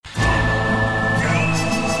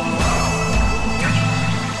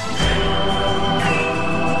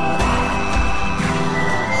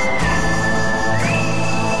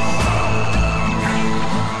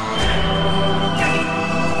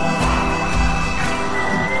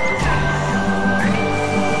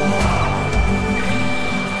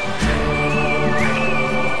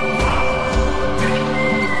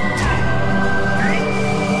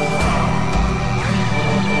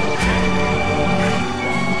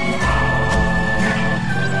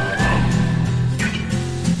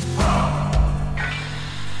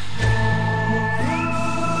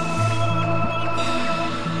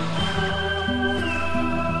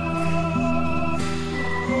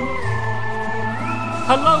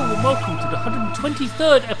Hello and welcome to the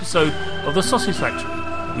 123rd episode of The Sausage Factory,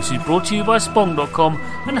 which is brought to you by Spong.com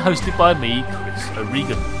and hosted by me, Chris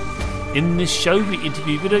O'Regan. In this show, we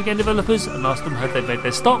interview video game developers and ask them how they made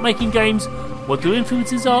their start making games, what their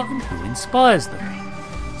influences are, and who inspires them.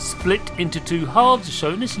 Split into two halves, the show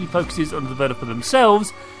initially focuses on the developer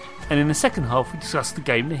themselves, and in the second half we discuss the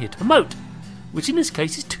game they're here to promote, which in this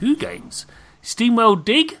case is two games, Steamworld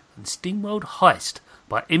Dig and Steamworld Heist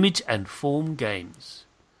by Image and Form Games.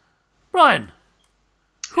 Brian,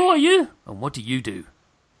 who are you and what do you do?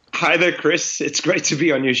 Hi there, Chris. It's great to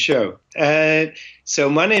be on your show. So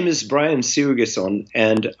my name is Brian Siurgesson,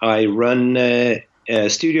 and I run a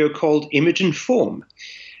studio called Image and Form.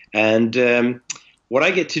 And what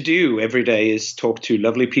I get to do every day is talk to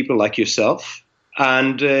lovely people like yourself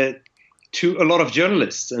and to a lot of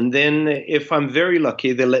journalists. And then if I'm very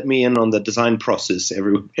lucky, they let me in on the design process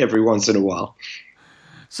every once in a while.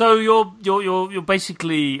 So you're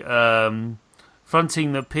basically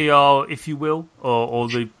fronting the PR, if you will, or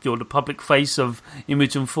you're the public face of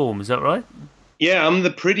Image and Form. Is that right? Yeah, I'm the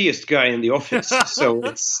prettiest guy in the office, so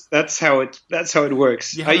that's how it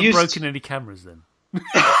works. You haven't broken any cameras then?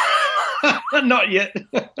 Not yet.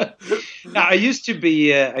 I used to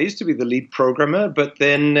be the lead programmer, but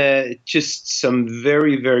then just some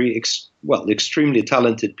very, very extremely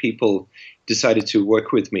talented people decided to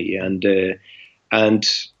work with me, and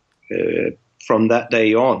from that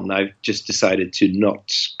day on, I've just decided to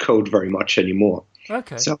not code very much anymore.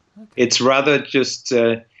 Okay. So it's rather just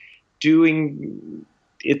doing.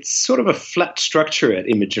 It's sort of a flat structure at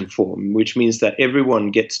Image and Form, which means that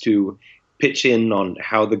everyone gets to pitch in on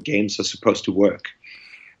how the games are supposed to work.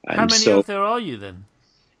 And how many of there are you then?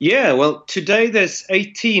 Yeah, well, today there's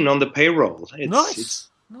 18 on the payroll. Nice. It's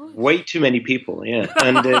way too many people, yeah.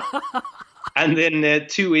 And and then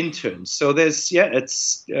 2 interns. So there's,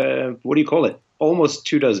 it's, what do you call it? Almost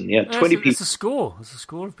 24, 20 people. It's a score. It's a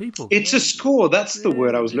score of people. It's a score. That's the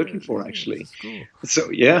word I was looking for, actually. So,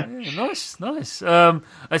 nice.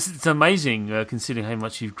 It's amazing considering how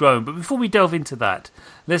much you've grown. But before we delve into that,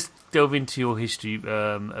 let's delve into your history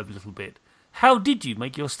a little bit. How did you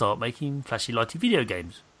make your start making flashy, lighty video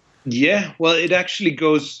games? Yeah, well, it actually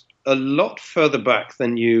goes a lot further back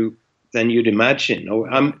than you'd imagine.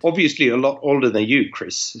 I'm obviously a lot older than you,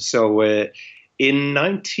 Chris. So in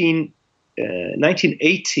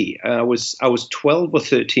 1980, I was 12 or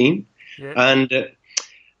 13, and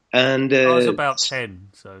I was about 10.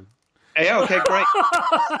 So yeah, okay, great.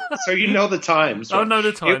 So you know the times. Right? I know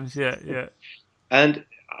the times. Yeah. And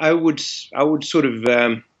I would sort of,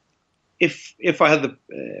 if I had the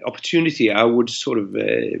opportunity, I would sort of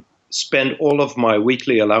spend all of my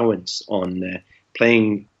weekly allowance on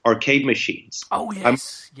playing arcade machines. Oh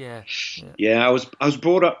yes, yeah. I was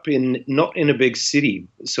brought up not in a big city,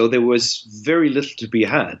 so there was very little to be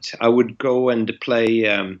had. I would go and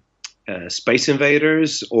play Space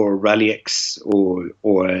Invaders or Rally X or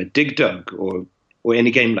Dig Dug or any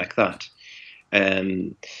game like that.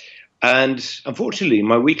 And unfortunately,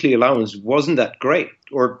 my weekly allowance wasn't that great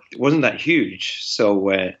or wasn't that huge.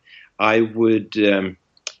 So I would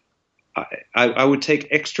take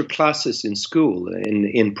extra classes in school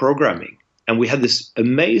in programming. And we had this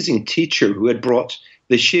amazing teacher who had brought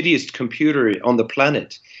the shittiest computer on the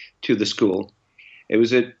planet to the school. I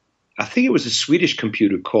think it was a Swedish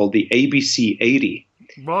computer called the ABC 80.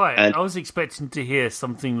 Right. And I was expecting to hear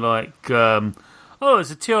something like, it's a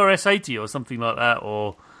TRS 80 or something like that,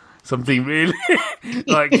 or something really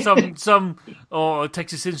like some or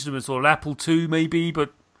Texas Instruments or an Apple II maybe,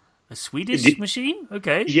 but a Swedish machine?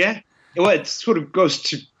 Okay. Yeah. Well, it sort of goes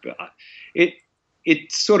to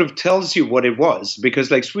it sort of tells you what it was,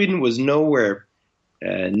 because like Sweden was nowhere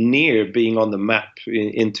near being on the map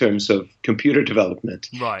in terms of computer development.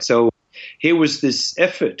 Right. So here was this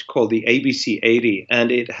effort called the ABC 80,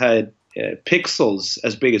 and it had pixels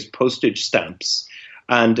as big as postage stamps,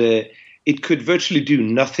 and it could virtually do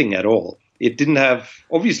nothing at all. It didn't have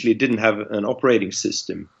an operating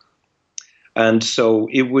system, and so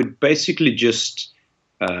it would basically just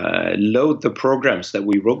load the programs that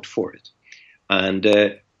we wrote for it. And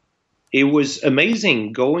it was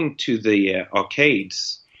amazing going to the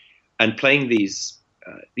arcades and playing these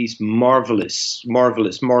marvelous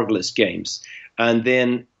games, and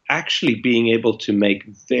then actually being able to make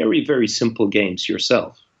very, very simple games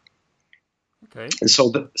yourself. Okay. And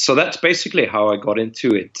so that's basically how I got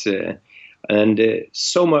into it, and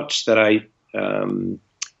so much that I.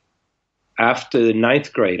 After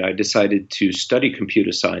ninth grade, I decided to study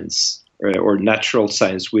computer science or natural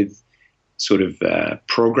science with sort of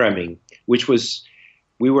programming, which we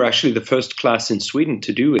were actually the first class in Sweden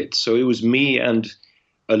to do it. So it was me and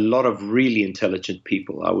a lot of really intelligent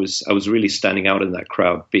people. I was really standing out in that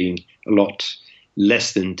crowd, being a lot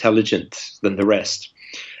less intelligent than the rest.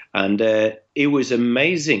 And it was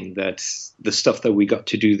amazing that the stuff that we got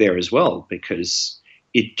to do there as well, because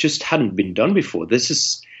it just hadn't been done before. This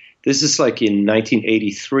is like in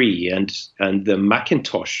 1983, and the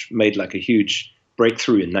Macintosh made like a huge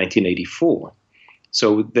breakthrough in 1984.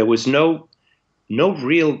 So there was no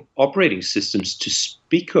real operating systems to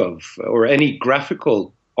speak of, or any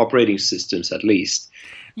graphical operating systems at least.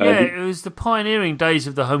 Yeah, it was the pioneering days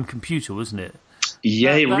of the home computer, wasn't it?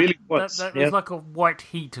 Yeah, it really was. That was like a white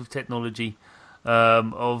heat of technology,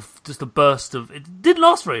 of just a burst of... It didn't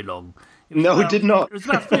last very long. It did not. It was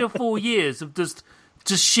about 3 or 4 years of just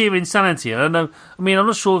sheer insanity. I don't know. I mean, I'm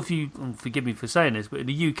not sure if you... Forgive me for saying this, but in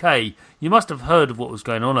the UK, you must have heard of what was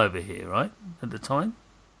going on over here, right? At the time?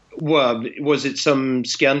 Well, was it some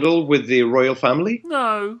scandal with the royal family?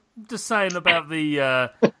 No, just saying about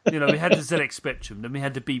the... we had the ZX Spectrum, then we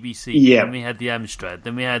had the BBC, then we had the Amstrad,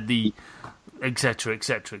 then we had the... etc.,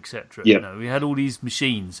 etc., etc. Yeah. We had all these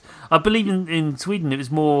machines. I believe in Sweden it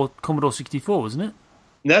was more Commodore 64, wasn't it?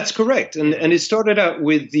 That's correct, and it started out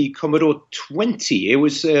with the Commodore 20. It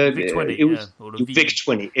was VIC-20, it was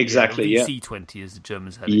VIC-20, exactly. Yeah, VC-20 as the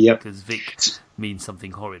Germans had it, because Vic means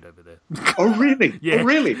something horrid over there. Oh really? Yeah. Oh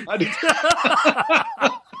really?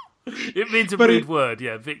 It means a weird word,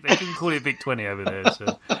 yeah. Vic, they couldn't call it VIC-20 over there.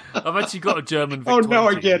 So I've actually got a German VIC-20. Oh, now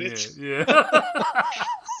I get it. Yeah.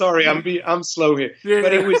 Sorry, I'm slow here. Yeah.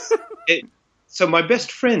 But it was... So my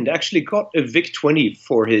best friend actually got a VIC-20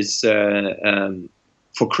 for his...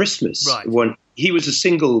 for Christmas. Right. When he was a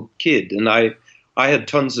single kid, and I had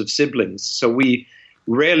tons of siblings, so we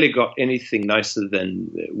rarely got anything nicer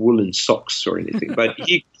than woolen socks or anything. But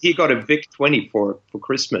he got a VIC-20 for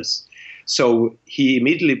Christmas. So he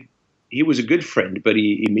was a good friend, but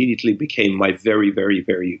he immediately became my very, very,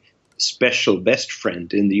 very special best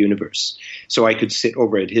friend in the universe. So I could sit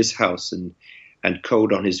over at his house and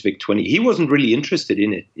code on his VIC-20. He wasn't really interested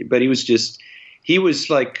in it, but he was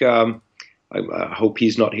like, I hope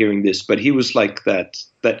he's not hearing this, but he was like that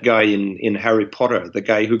guy in Harry Potter, the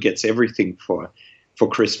guy who gets everything for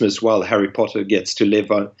Christmas while Harry Potter gets to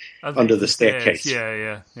live under the staircase.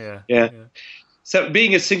 Yeah. So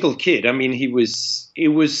being a single kid, I mean, I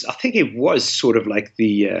think it was sort of like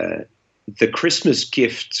the Christmas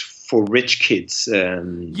gift for rich kids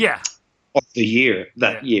of the year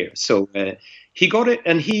that year. So he got it,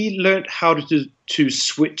 and he learned how to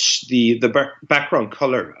switch the background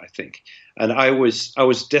color, I think. And I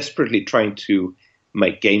was desperately trying to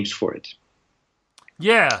make games for it.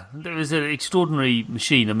 Yeah, it was an extraordinary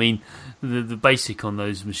machine. I mean, the basic on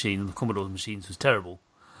those machines, the Commodore machines, was terrible.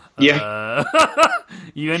 Yeah.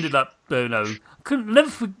 You ended up, never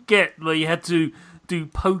forget, like, you had to do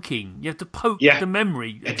poking. You have to poke the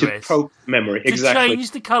memory address. To poke memory, exactly. To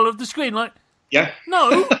change the colour of the screen. Like, yeah.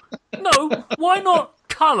 No, why not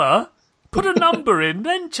colour? Put a number in,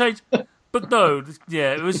 then change. But no,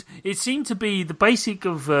 it seemed to be the basic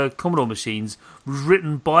of Commodore machines was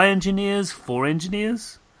written by engineers for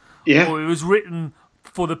engineers. Yeah. Or it was written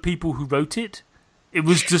for the people who wrote it. It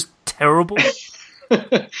was just terrible.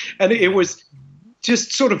 And it was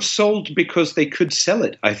just sort of sold because they could sell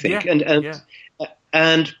it, I think.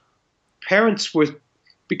 And parents were,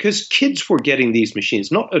 because kids were getting these machines,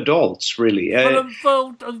 not adults, really.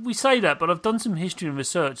 Well, we say that, but I've done some history and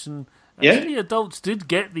research, and actually adults did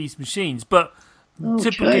get these machines, but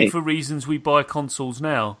typically for reasons we buy consoles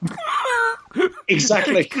now.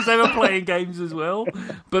 Exactly. Because they were playing games as well,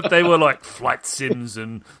 but they were like flight sims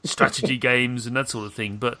and strategy games and that sort of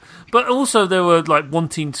thing. But also they were like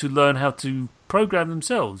wanting to learn how to program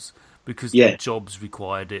themselves because their jobs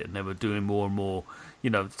required it, and they were doing more and more.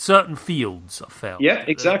 Certain fields, I felt. Yeah,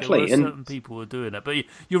 exactly. There were certain people were doing that, but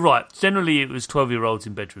you're right. Generally, it was 12-year-olds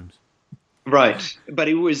in bedrooms. Right, but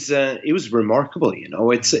it was remarkable.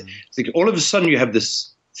 It's like all of a sudden you have this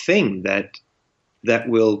thing that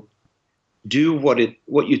will do what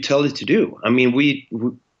you tell it to do. I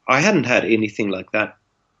mean, I hadn't had anything like that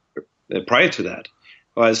prior to that.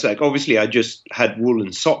 I was like, obviously, I just had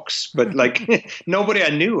woolen socks, but like nobody I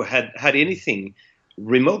knew had anything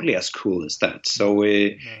remotely as cool as that. So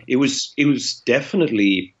it was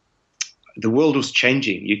definitely, the world was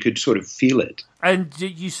changing. You could sort of feel it. And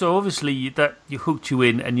you saw obviously that you hooked you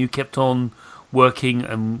in, and you kept on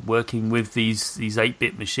working with these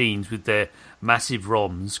 8-bit machines with their massive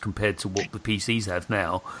ROMs compared to what the PCs have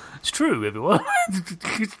now. It's true, everyone.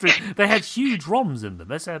 They had huge ROMs in them.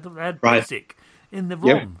 They had BASIC in the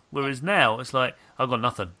ROM, whereas now it's like, I've got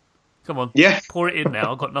nothing. Come on, pour it in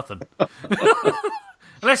now. I've got nothing.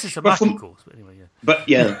 Unless it's a Mac, of course. But anyway, But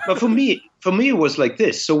for for me, it was like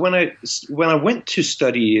this. So when I went to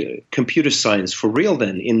study computer science for real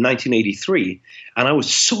then in 1983, and I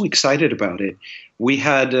was so excited about it, we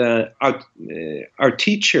had our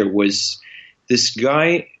teacher was this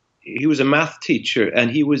guy. He was a math teacher,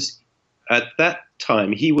 and he was at that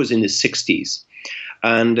time he was in his 60s,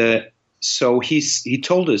 and so he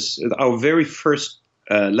told us our very first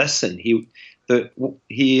lesson.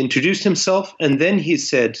 He introduced himself, and then he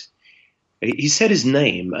said his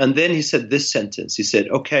name, and then he said this sentence. He said,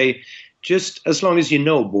 "Okay, just as long as you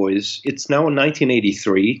know, boys, it's now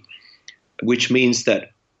 1983, which means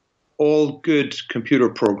that all good computer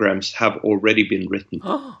programs have already been written."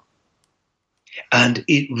 And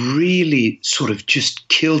it really sort of just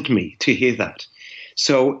killed me to hear that.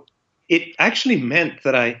 So it actually meant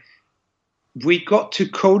that we got to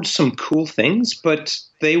code some cool things, but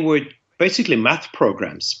they were basically math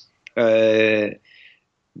programs. There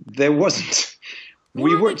wasn't.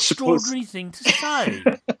 What an extraordinary thing to say.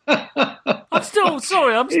 I'm still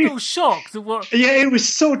shocked at what. Yeah, it was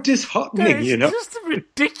so disheartening. It's just a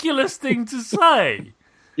ridiculous thing to say.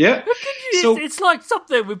 Yeah. It's like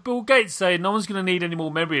something with Bill Gates saying no one's going to need any more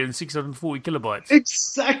memory than 640 kilobytes.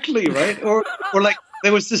 Exactly, right? Or like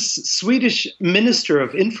there was this Swedish minister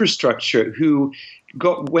of infrastructure who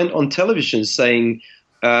went on television saying,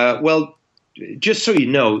 well, just so you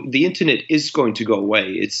know, the internet is going to go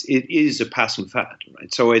away. It is a passing fad,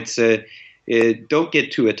 right? So don't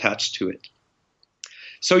get too attached to it.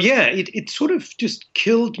 So yeah, it sort of just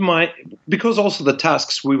killed because also the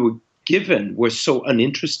tasks we were given were so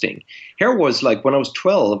uninteresting. Here was like when I was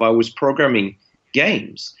 12, I was programming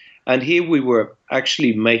games, and here we were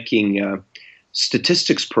actually making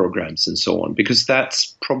statistics programs and so on, because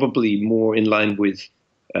that's probably more in line with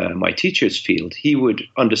my teacher's field. He would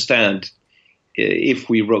understand if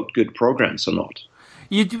we wrote good programs or not.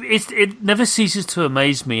 It never ceases to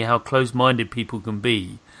amaze me how close-minded people can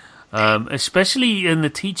be. Especially in the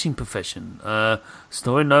teaching profession.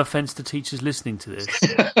 Snoring, no offence to teachers listening to this,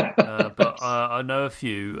 but I know a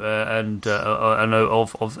few, and I know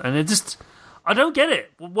of, and it just, I don't get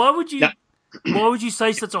it. Why would you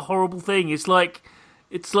say such a horrible thing? It's like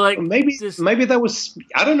maybe that was,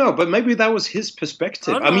 I don't know, but maybe that was his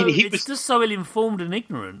perspective. I mean, it's just so ill-informed and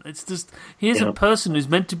ignorant. It's just, here's a person who's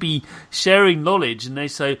meant to be sharing knowledge, and they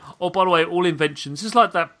say, oh, by the way, all inventions, just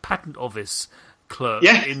like that patent office clerk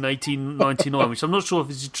in 1899, which I'm not sure if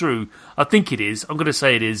this is true. I think it is. I'm going to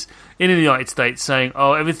say it is. In the United States, saying,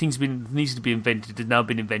 "Oh, everything's needs to be invented has now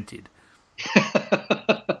been invented."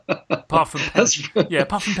 apart from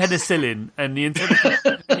penicillin and the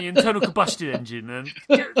internal combustion engine, and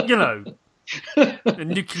the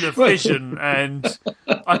nuclear fission, and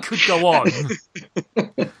I could go on.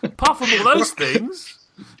 Apart from all those things.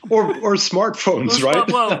 Or smartphones, right?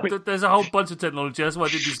 Well, there's a whole bunch of technology. That's why I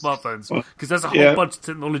did do smartphones, because there's a whole bunch of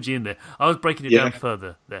technology in there. I was breaking it down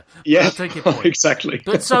further there. Yeah, I'll take your point. Exactly.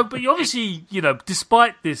 But you obviously,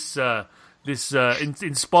 despite this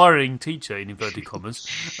inspiring teacher in inverted commas,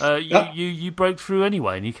 you broke through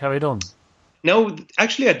anyway, and you carried on. No,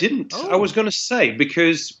 actually, I didn't. I was going to say,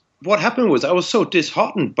 because what happened was I was so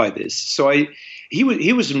disheartened by this. So he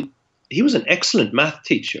was an excellent math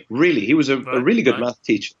teacher. Really, he was a really good math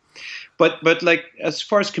teacher. But like as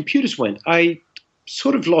far as computers went, I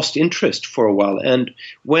sort of lost interest for a while. And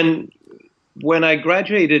when I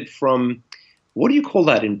graduated from, what do you call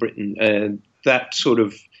that in Britain? That sort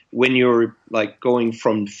of when you're like going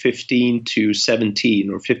from 15 to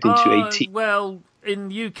 17 or 15 to 18. Well, in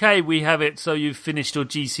the UK we have it so you've finished your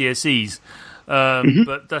GCSEs.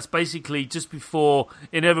 But that's basically just before,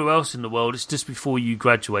 in everywhere else in the world, it's just before you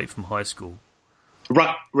graduate from high school.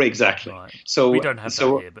 Right, exactly. Right. So we don't have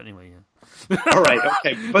that here, but anyway, All right,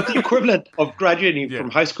 okay. But the equivalent of graduating from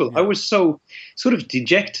high school, I was so sort of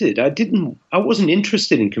dejected. I wasn't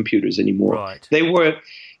interested in computers anymore. Right. They were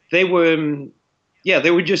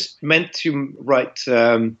just meant to write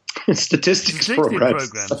statistics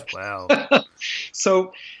programs. Wow.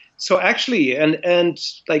 So actually, and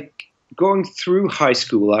like, going through high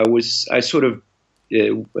school, I sort of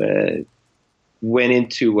went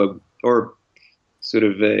into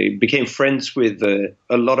became friends with a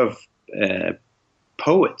lot of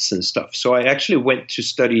poets and stuff. So I actually went to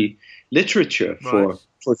study literature for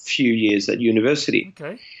a few years at university.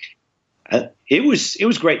 Okay. It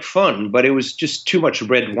was great fun, but it was just too much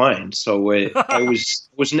red wine. So I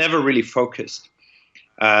was never really focused.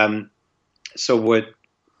 So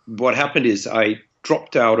what happened is I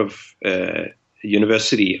dropped out of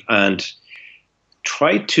university and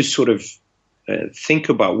tried to sort of think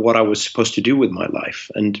about what I was supposed to do with my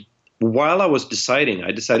life. And while I was deciding,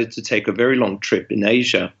 I decided to take a very long trip in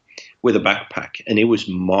Asia with a backpack, and it was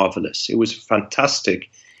marvelous. It was a fantastic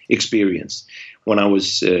experience when I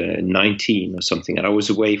was 19 or something, and I was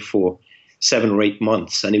away for 7 or 8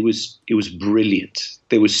 months, and it was brilliant.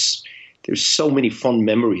 There's so many fond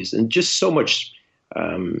memories and just so much.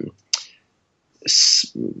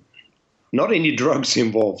 Not any drugs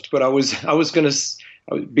involved, but I was going to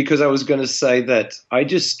say that I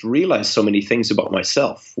just realized so many things about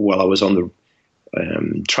myself while I was on the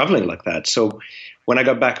traveling like that. So when I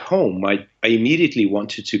got back home, I immediately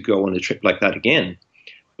wanted to go on a trip like that again,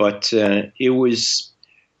 but it's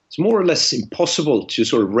more or less impossible to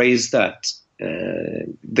sort of raise that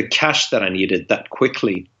the cash that I needed that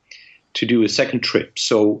quickly to do a second trip.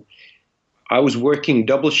 So I was working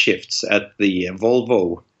double shifts at the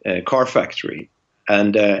Volvo car factory,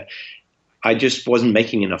 and I just wasn't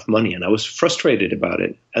making enough money, and I was frustrated about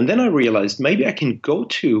it. And then I realized maybe I can go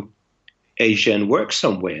to Asia and work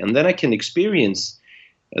somewhere, and then I can experience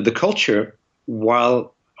the culture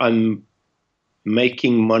while I'm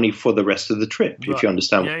making money for the rest of the trip, right. If you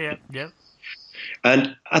understand. Yeah.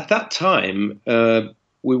 And at that time,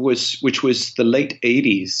 which was the late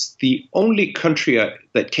 80s, the only country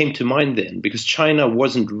that came to mind then, because China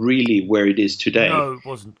wasn't really where it is today. No, it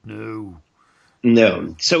wasn't.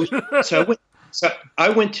 No. So I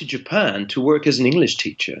went to Japan to work as an English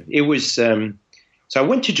teacher. It was so I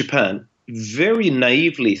went to Japan very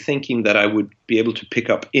naively thinking that I would be able to pick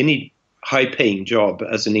up any high-paying job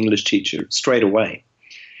as an English teacher straight away.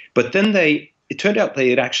 But then it turned out they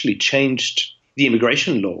had actually changed the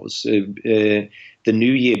immigration laws the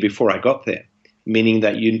new year before I got there, meaning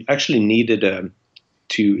that you actually needed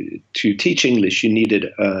to teach English, you needed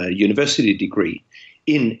a university degree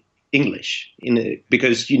in English,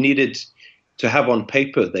 because you needed to have on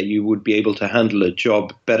paper that you would be able to handle a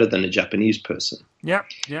job better than a Japanese person. Yeah.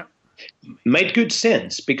 Made good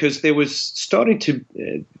sense, because there was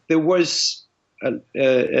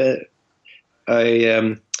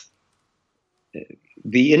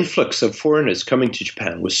the influx of foreigners coming to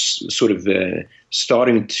Japan was sort of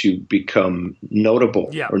starting to become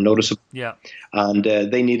notable or noticeable. Yeah. And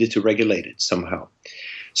they needed to regulate it somehow.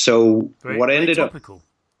 So what ended topical. up...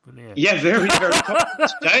 Yeah, very, very topical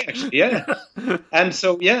today, actually, yeah. And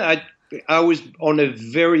so, I was on a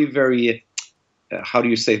very, very, how do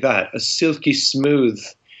you say that? A silky smooth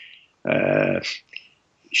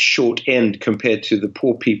short end compared to the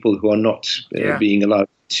poor people who are not being allowed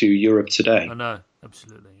to Europe today. I know.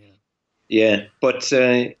 Absolutely, yeah. But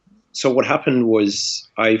so what happened was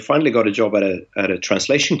I finally got a job at a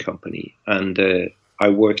translation company, and I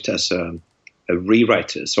worked as a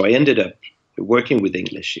rewriter. So I ended up working with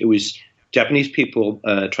English. It was Japanese people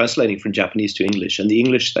translating from Japanese to English, and the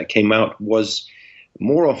English that came out was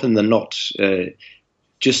more often than not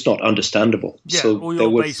just not understandable. Yeah, so all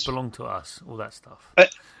your base belonged to us, all that stuff.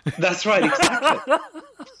 That's right, exactly.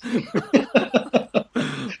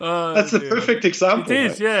 That's the perfect example. It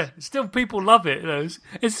is, right? Still, people love it.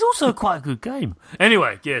 It's also quite a good game.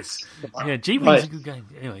 Anyway, yes, G-Wing's a good game.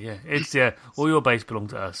 Anyway, it's all your base belong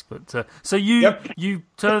to us. But so you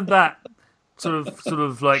turned that sort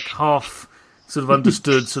of like half sort of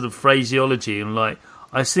understood sort of phraseology and like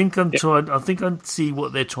I think I see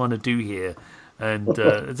what they're trying to do here. And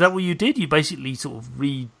is that what you did? You basically sort of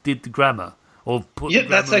redid the grammar or put the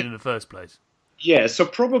grammar in the first place. Yeah, so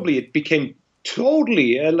probably it became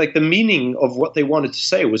totally like the meaning of what they wanted to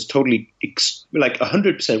say was totally like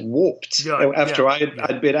 100% warped after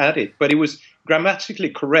I'd been at it, but it was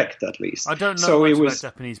grammatically correct at least. I don't know much about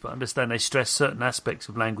Japanese, but I understand they stress certain aspects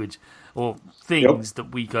of language or things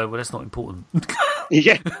that we go, well, that's not important.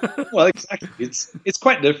 Yeah, well, exactly. It's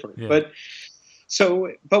quite different, but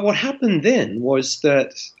what happened then was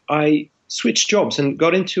that I switched jobs and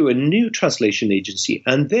got into a new translation agency,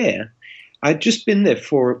 and there I'd just been there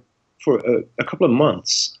for a couple of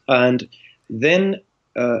months, and then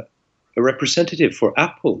a representative for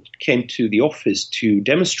Apple came to the office to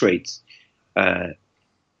demonstrate the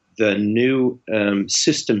new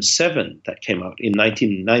System 7 that came out in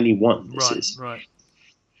 1991. Right.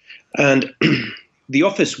 And the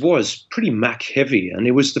office was pretty Mac heavy, and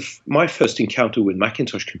it was my first encounter with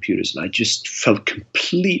Macintosh computers, and I just felt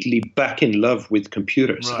completely back in love with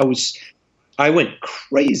computers. Right. I went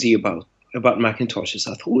crazy about Macintoshes.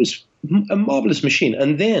 I thought it was a marvelous machine.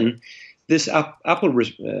 And then this Apple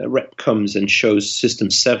rep comes and shows System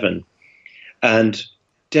 7 and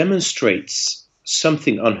demonstrates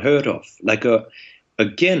something unheard of, like a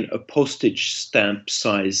postage stamp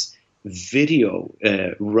size video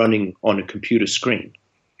running on a computer screen.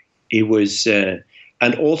 It was,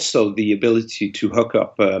 and also the ability to hook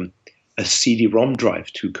up a CD-ROM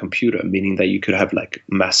drive to a computer, meaning that you could have like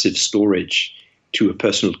massive storage to a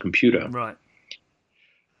personal computer. Right.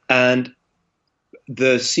 And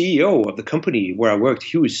the CEO of the company where I worked,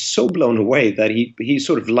 he was so blown away that he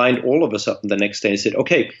sort of lined all of us up the next day and said,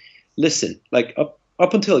 okay, listen, like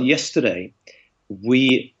up until yesterday,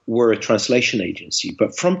 we were a translation agency,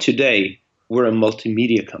 but from today, we're a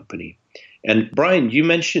multimedia company. And Brian, you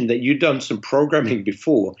mentioned that you'd done some programming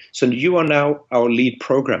before, so you are now our lead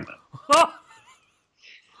programmer.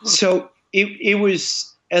 So it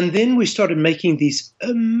was, and then we started making these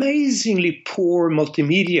amazingly poor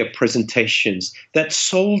multimedia presentations that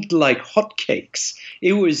sold like hotcakes.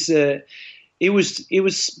 It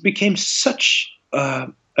became such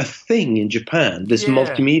a thing in Japan. This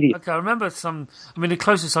multimedia. Okay, I remember the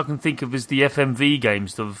closest I can think of is the FMV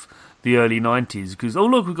games of the early 90s. Because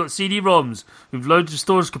look, we've got CD-ROMs with loads of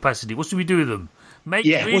storage capacity. What should we do with them? Make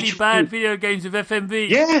really bad video games with FMV.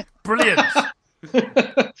 Yeah, brilliant.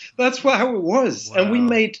 That's how it was. Wow. And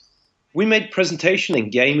we made presentation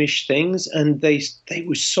and game-ish things, and they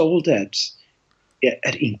were sold at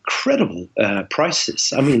incredible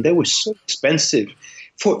prices. I mean, they were so expensive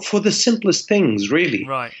for the simplest things, really.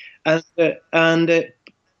 Right. And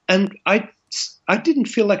I didn't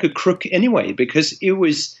feel like a crook anyway, because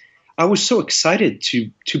I was so excited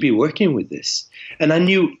to be working with this, and I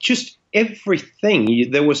knew just everything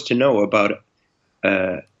there was to know about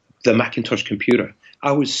the Macintosh computer.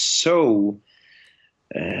 I was so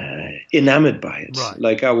enamored by it. Right.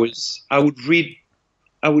 Like I would read,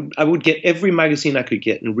 I would get every magazine I could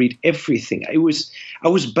get and read everything. I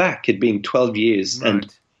was back at being 12 years right.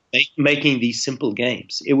 and making these simple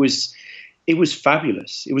games. It was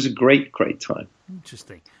fabulous. It was a great time.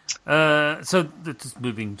 Interesting. So just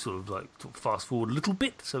moving sort of fast forward a little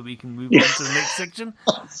bit so we can move on to the next section.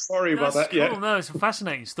 Sorry about that. Cool. Yeah. No, it's a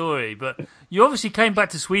fascinating story. But you obviously came back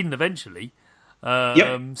to Sweden eventually.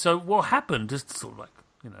 Yep. So what happened? Just sort of like,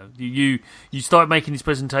 you started making these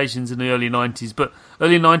presentations in the early 90s, but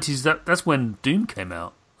early 90s, that's when Doom came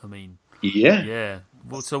out. I mean, yeah.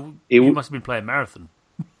 Well, so you must have been playing Marathon.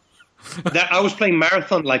 I was playing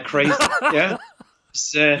Marathon like crazy. Yeah.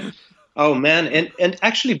 Oh man, and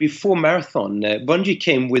actually before Marathon, Bungie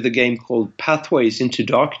came with a game called Pathways into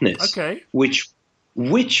Darkness. Okay. Which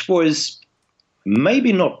was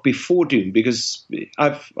maybe not before Doom, because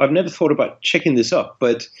I've never thought about checking this up,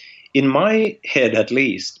 but in my head at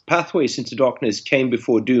least, Pathways into Darkness came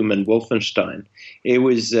before Doom and Wolfenstein. It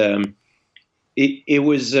was it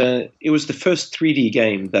was the first 3D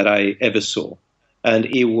game that I ever saw, and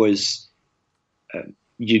it was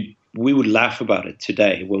we would laugh about it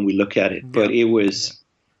today when we look at it, but it was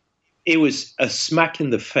a smack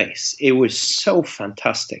in the face. It was so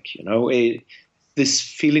fantastic, this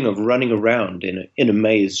feeling of running around in a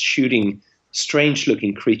maze, shooting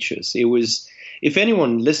strange-looking creatures. It was, if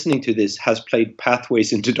anyone listening to this has played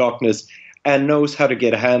Pathways into Darkness and knows how to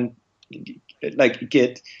get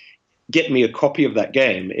get me a copy of that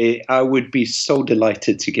game, I would be so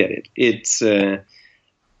delighted to get it.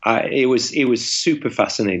 It was super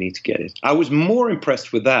fascinating to get it. I was more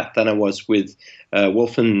impressed with that than I was with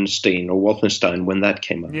Wolfenstein when that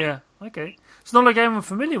came out. Yeah, okay. It's not a game I'm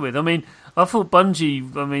familiar with. I mean, I thought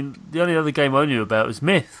Bungie, the only other game I knew about was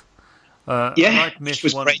Myth. I liked Myth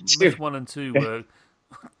 1. Myth 1 and 2 were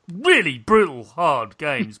really brutal, hard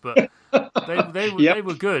games, but they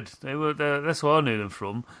were good. That's where I knew them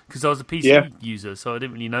from, because I was a PC user, so I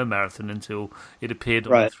didn't really know Marathon until it appeared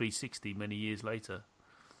on the 360 many years later.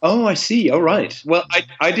 Oh, I see. All right. Well,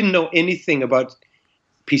 I didn't know anything about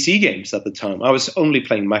PC games at the time. I was only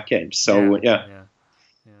playing Mac games. So, yeah.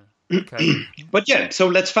 Okay. But, so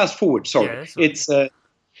let's fast forward. Sorry. It's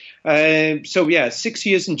 6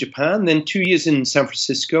 years in Japan, then 2 years in San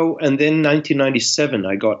Francisco, and then 1997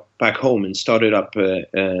 I got back home and started up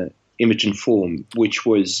Image and Form, which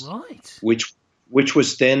was which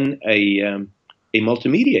was then a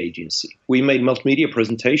multimedia agency. We made multimedia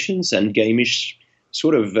presentations and game-ish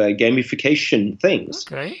sort of gamification things.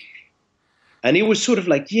 Okay. And it was sort of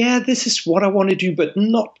like, this is what I want to do, but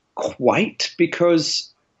not quite, because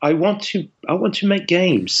I want to make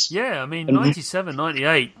games. Yeah, 97,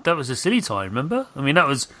 98, that was a silly time, remember? That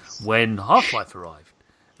was when Half-Life arrived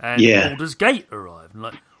and Baldur's Gate arrived. And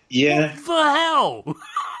what the hell?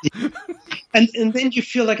 and then you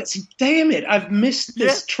feel like, damn it, I've missed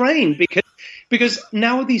this train, because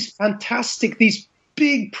now these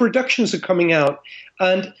big productions are coming out,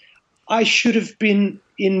 and I should have been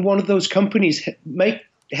in one of those companies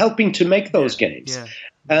helping to make those games. Yeah.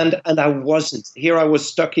 And I wasn't. Here I was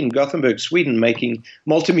stuck in Gothenburg, Sweden, making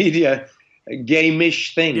multimedia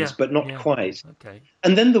game-ish things, but not quite. Okay.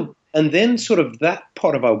 And then sort of that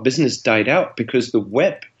part of our business died out, because the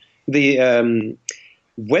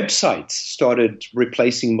websites started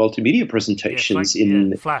replacing multimedia presentations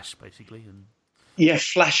in Flash, basically. And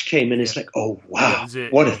Flash came in. It's like, oh wow,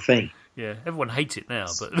 what a thing! Yeah, everyone hates it now,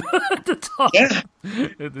 but at the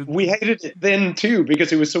time, we hated it then too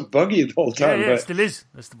because it was so buggy the whole time. Yeah, it still is.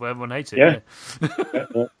 That's the way everyone hates it. Yeah.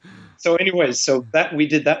 So, anyways, we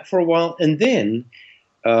did that for a while, and then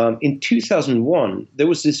in 2001, there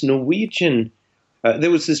was this Norwegian.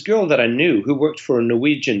 There was this girl that I knew who worked for a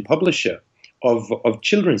Norwegian publisher of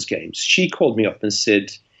children's games. She called me up and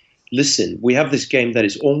said, "Listen, we have this game that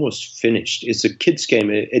is almost finished. It's a kids game,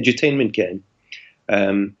 an edutainment game.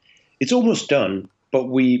 It's almost done, but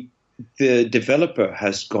the developer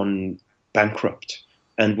has gone bankrupt,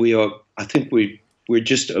 and I think we're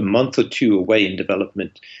just a month or two away in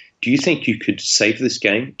development. Do you think you could save this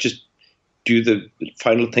game? Just do the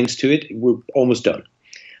final things to it. We're almost done."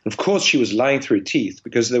 Of course, she was lying through her teeth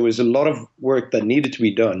because there was a lot of work that needed to be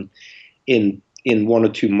done in 1 or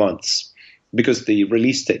 2 months because the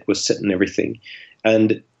release date was set and everything.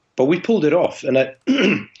 But we pulled it off, and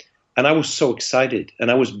I was so excited, and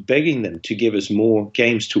I was begging them to give us more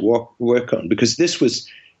games to work on because this was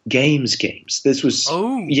games. This was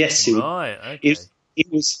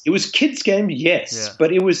it was kids' game,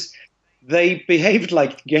 but they behaved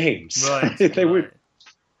like games. Right, they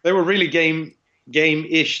were really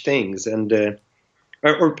game-ish things, and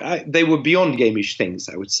they were beyond game-ish things.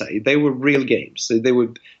 I would say they were real games. They were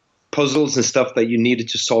puzzles and stuff that you needed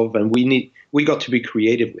to solve, and we got to be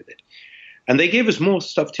creative with it. And they gave us more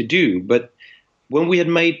stuff to do, but when we had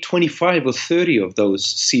made 25 or 30 of those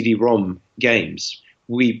CD-ROM games,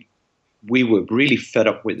 we were really fed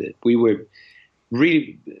up with it. We were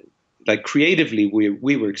really, like, creatively,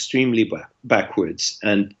 we were extremely backwards,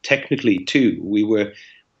 and technically too. We were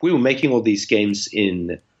making all these games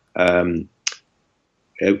in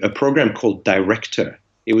a program called Director.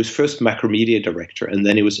 It was first Macromedia Director, and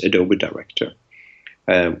then it was Adobe Director,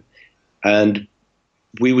 and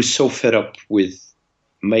we were so fed up with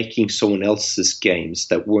making someone else's games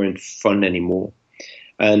that weren't fun anymore.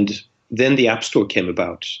 And then the App Store came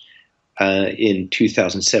about in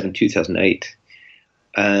 2007, 2008.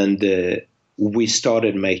 And we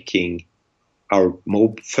started making our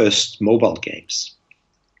first mobile games.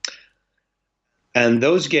 And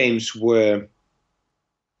those games were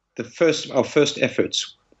our first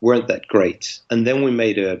efforts weren't that great. And then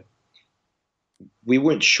we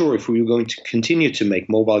weren't sure if we were going to continue to make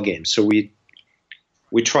mobile games. So we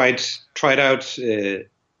tried out a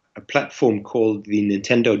platform called the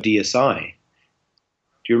Nintendo DSi.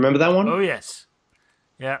 Do you remember that one? Oh, yes.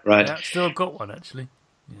 Yeah. Right. Yeah, still got one, actually.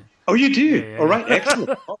 Yeah. Oh, you do? Yeah. All right,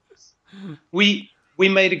 excellent. We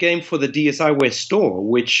made a game for the DSiWare store,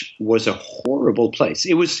 which was a horrible place.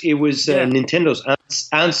 It was Nintendo's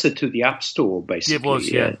answer to the App Store, basically. It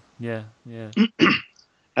was, yeah.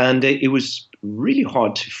 And it was really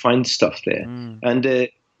hard to find stuff there. And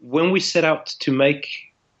when we set out to make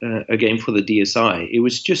a game for the DSi, it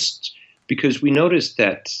was just because we noticed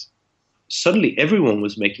that suddenly everyone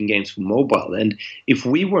was making games for mobile. And if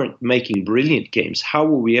we weren't making brilliant games, how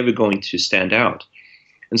were we ever going to stand out?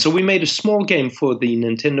 And so we made a small game for the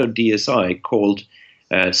Nintendo DSi called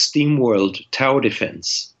Steamworld Tower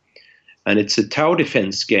Defense. And it's a tower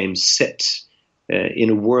defense game set in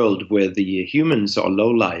a world where the humans are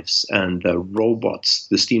lowlives and the robots,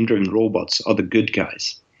 the steam-driven robots, are the good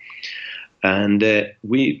guys. And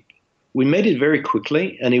we made it very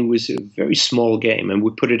quickly, and it was a very small game, and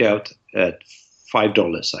we put it out at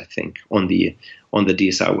 $5, I think, on the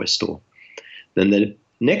DSiWare store. Then the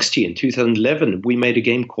next year, in 2011, we made a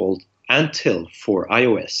game called Anthill for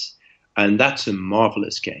iOS, and that's a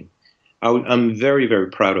marvelous game. I'm very, very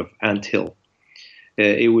proud of Anthill.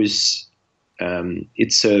 It's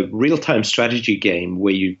a real-time strategy game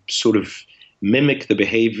where you sort of mimic the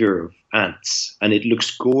behavior of ants, and it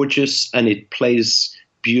looks gorgeous and it plays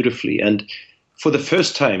beautifully. And for the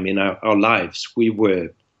first time in our lives, we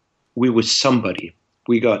were somebody.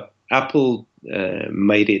 We got Apple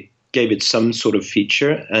gave it some sort of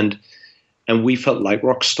feature, and we felt like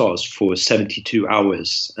rock stars for 72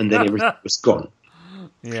 hours, and then everything was gone.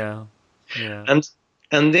 Yeah.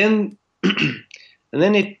 And then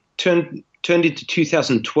it turned into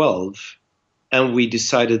 2012, and we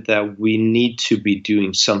decided that we need to be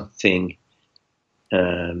doing something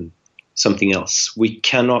else. We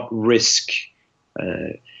cannot risk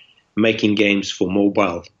making games for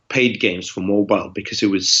mobile, paid games for mobile, because it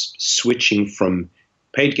was switching from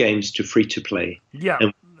paid games to free to play. Yeah,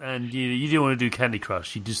 and you didn't want to do Candy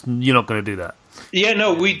Crush. You're not going to do that. Yeah,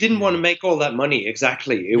 no, we didn't want to make all that money.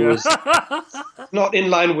 Exactly, it was not in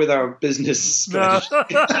line with our business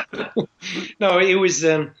strategy. No, it was.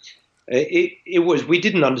 We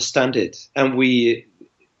didn't understand it, and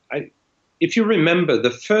if you remember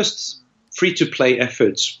the first free-to-play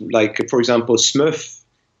efforts, like for example Smurfville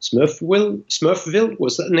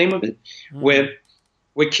was that the name of it, where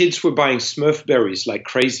kids were buying Smurf berries like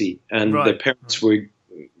crazy, and their parents were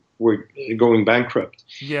going bankrupt.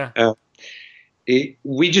 Yeah, it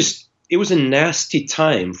was a nasty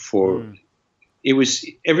time for.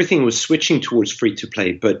 Everything was switching towards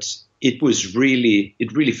free-to-play, but it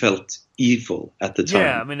really felt evil at the time.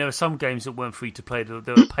 Yeah, I mean there were some games that weren't free to play; they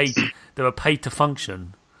were paid to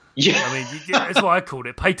function. Yeah, I mean that's what I called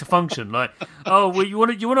it, paid to function. Like, oh, well, you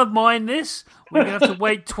want to mine this? We're gonna have to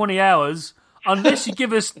wait 20 hours unless you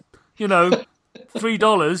give us,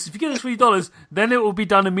 $3. If you give us $3, then it will be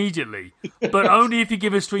done immediately. But only if you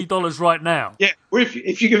give us $3 right now. Yeah, or if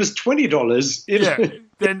you give us $20,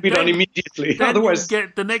 it'll be done immediately. Then Otherwise, you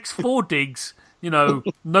get the next 4 digs.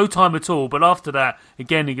 No time at all. But after that,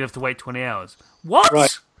 again, you're going to have to wait 20 hours. What?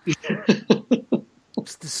 Right.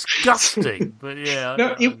 It's disgusting. But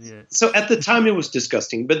yeah. So at the time it was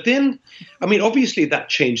disgusting. But then, I mean, obviously that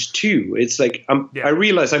changed too. It's like, I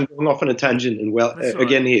realize I'm going off on a tangent and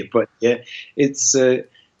again here. But yeah, it's there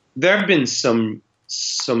have been some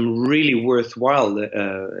really worthwhile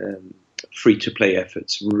free-to-play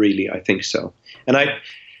efforts, really, I think so. And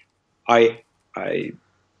I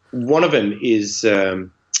one of them is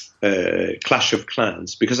Clash of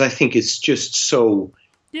Clans, because I think it's just so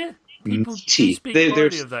people meaty. do speak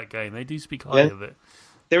highly of that game. They do speak highly of it.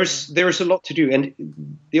 There's a lot to do, and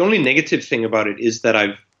the only negative thing about it is that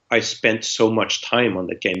I spent so much time on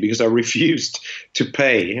that game because I refused to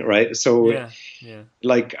pay. Right, so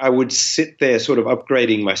like I would sit there sort of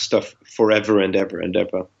upgrading my stuff forever and ever and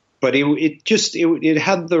ever. But it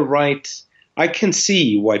had the right. I can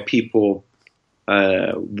see why people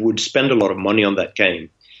would spend a lot of money on that game,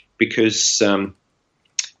 because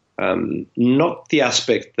not the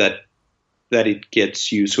aspect that it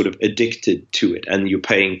gets you sort of addicted to it and you're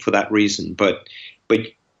paying for that reason, but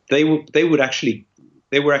they were actually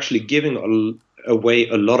giving away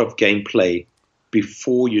a lot of gameplay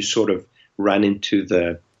before you sort of ran into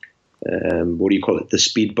the the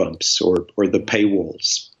speed bumps or the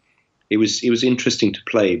paywalls. It was interesting to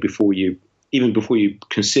play before you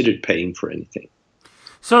considered paying for anything.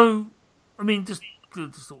 So, I mean, just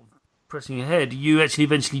sort of pressing ahead, you actually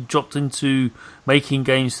eventually dropped into making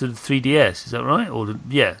games for the 3DS. Is that right?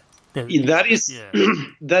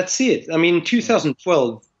 That's it. I mean,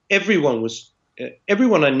 2012,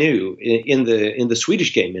 everyone I knew in the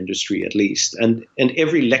Swedish game industry, at least, and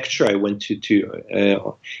every lecture I went to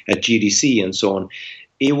at GDC and so on,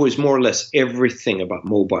 it was more or less everything about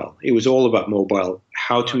mobile. It was all about mobile,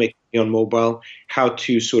 how to make money on mobile, how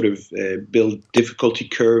to sort of build difficulty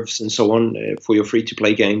curves and so on for your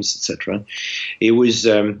free-to-play games, etc. It was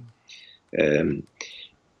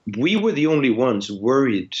we were the only ones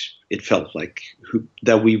worried, it felt like,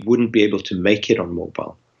 that we wouldn't be able to make it on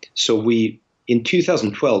mobile. So in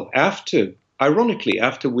 2012, after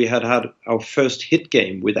we had our first hit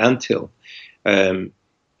game with Antil,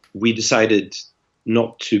 we decided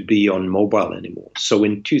not to be on mobile anymore. So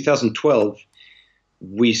in 2012,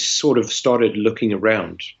 we sort of started looking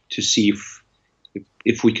around to see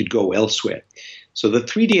if we could go elsewhere. So the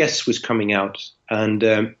 3DS was coming out, and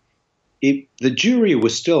the jury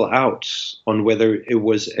was still out on whether it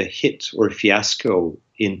was a hit or a fiasco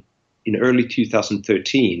in early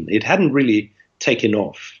 2013. It hadn't really taken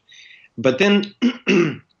off. But then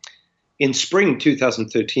in spring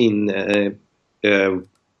 2013,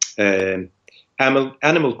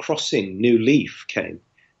 Animal Crossing New Leaf came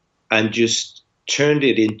and just turned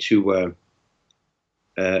it into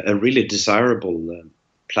a really desirable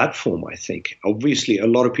platform, I think. Obviously, a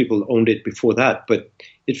lot of people owned it before that, but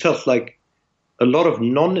it felt like a lot of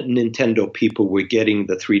non-Nintendo people were getting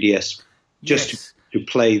the 3DS just to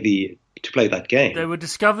play that game. They were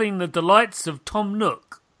discovering the delights of Tom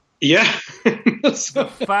Nook. Yeah. The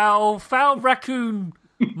foul raccoon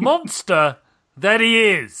monster that he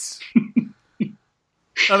is.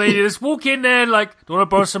 I mean, you just walk in there like, do you want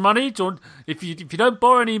to borrow some money? If you don't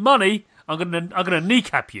borrow any money, I'm gonna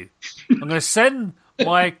kneecap you. I'm gonna send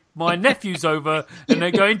my nephews over, and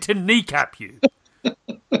they're going to kneecap you.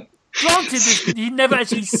 Granted, he never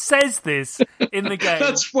actually says this in the game.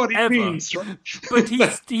 That's what it means, right? But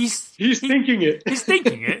he's thinking it. He's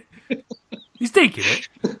thinking it. He's thinking it.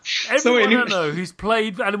 Everyone I know who's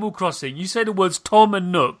played Animal Crossing, you say the words Tom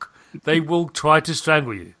and Nook, they will try to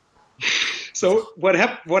strangle you. So what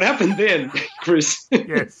happened then, Chris,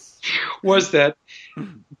 yes, was that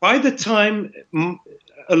by the time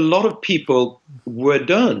a lot of people were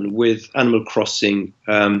done with Animal Crossing,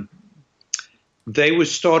 they were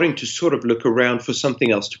starting to sort of look around for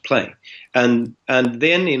something else to play. And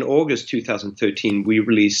then in August 2013, we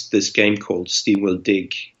released this game called Steamworld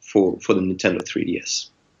Dig for the Nintendo 3DS.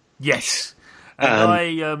 Yes.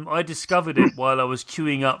 And I discovered it while I was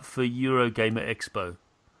queuing up for Eurogamer Expo.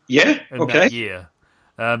 Yeah? Okay. That year.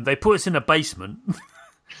 They put us in a basement.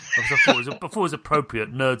 I thought it was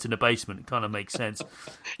appropriate, nerds in a basement. It kind of makes sense.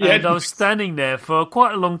 Yeah. And I was standing there for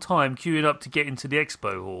quite a long time queuing up to get into the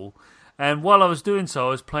expo hall. And while I was doing so, I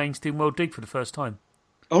was playing Steamworld Dig for the first time.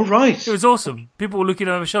 Oh, right. It was awesome. People were looking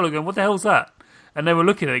over my shoulder going, what the hell's that? And they were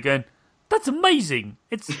looking at it going, that's amazing.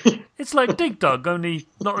 It's like Dig Dug, only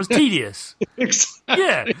not as tedious. Exactly.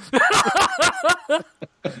 Yeah.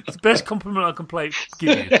 It's the best compliment I can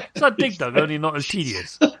give you. It's like Dig Dug, only not as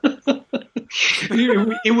tedious.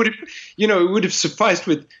 It would have sufficed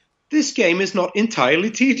with, this game is not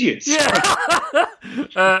entirely tedious. Yeah.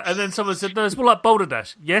 And then someone said, no, it's more like Boulder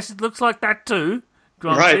Dash. Yes, it looks like that too,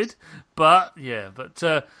 granted.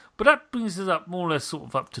 Right. But that brings us up more or less sort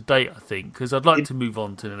of up to date, I think, because I'd like to move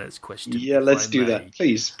on to the next question. Yeah, let's do that.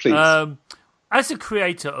 Please. As a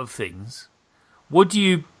creator of things, what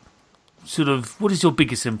is your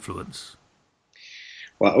biggest influence?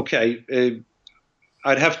 Well, okay.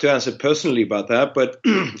 I'd have to answer personally about that, but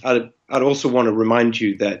I'd also want to remind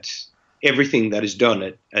you that everything that is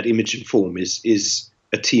done at Image and Form is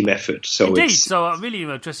a team effort. So indeed. So I'm really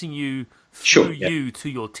addressing you through you to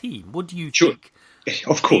your team. What do you think?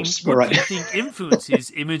 Of course. What do you think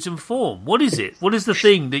influences Image and Form? What is it? What is the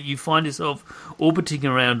thing that you find yourself orbiting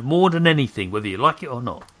around more than anything, whether you like it or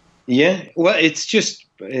not? Yeah. Well, it's just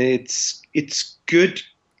it's good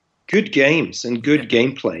games and good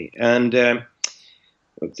gameplay, and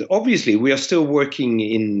obviously we are still working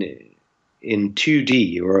in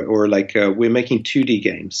 2D or like we're making 2D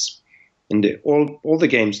games, and all the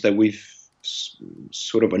games that we've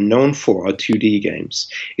sort of are known for are 2D games.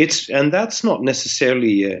 And that's not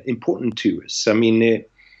necessarily important to us. I mean,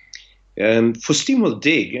 for Steamworld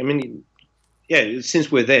Dig, I mean, yeah,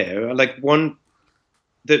 since we're there, like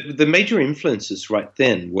the major influences right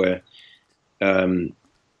then were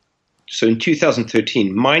so in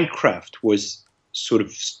 2013, Minecraft was sort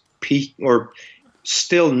of peak or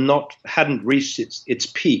still hadn't reached its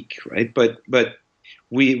peak, right? But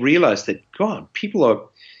we realized that, God, people are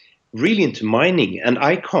really into mining, and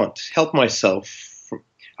I can't help myself.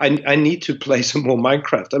 I need to play some more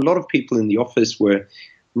Minecraft. A lot of people in the office were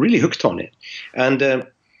really hooked on it, and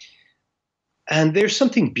there's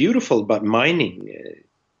something beautiful about mining.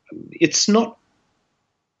 It's not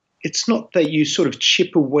that you sort of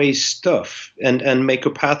chip away stuff and make a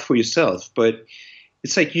path for yourself, but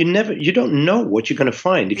it's like you don't know what you're going to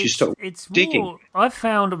find if you start digging. I've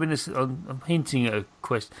found. I mean, I'm hinting at a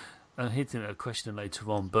question. Later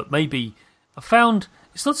on, but maybe I found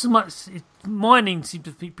it's not so much mining. Seems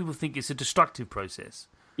to people think it's a destructive process.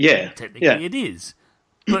 Yeah, technically it is,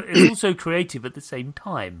 but it's also creative at the same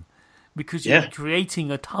time because you're creating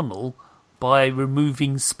a tunnel by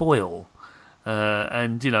removing spoil.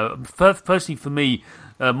 And personally for me,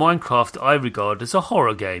 Minecraft I regard as a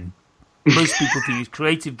horror game. Most people think it's a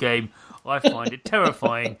creative game. I find it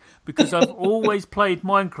terrifying because I've always played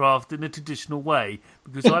Minecraft in a traditional way.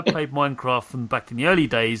 Because I played Minecraft from back in the early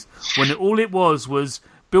days when all it was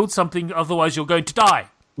build something, otherwise you're going to die.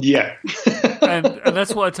 Yeah, and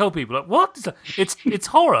that's what I tell people. Like, what? It's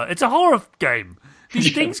horror. It's a horror game.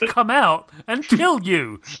 These things come out and kill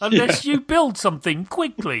you unless you build something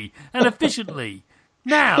quickly and efficiently.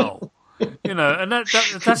 Now. And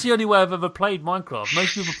that's the only way I've ever played Minecraft.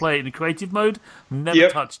 Most people play it in a creative mode. Never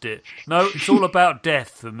touched it. No, it's all about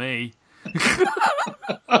death for me.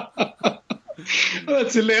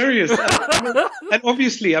 That's hilarious. And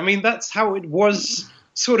obviously, I mean, that's how it was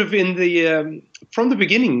sort of in the from the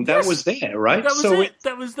beginning. That was there, right? That was it.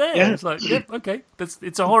 That was there. Yeah. It's like, okay,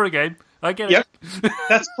 it's a horror game. I get it.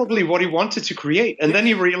 That's probably what he wanted to create. And then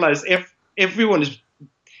he realized everyone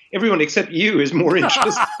except you is more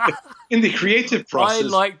interested in the creative process. I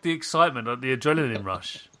like the excitement, the adrenaline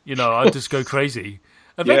rush. I just go crazy.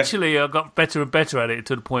 Eventually, I got better and better at it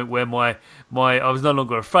to the point where I was no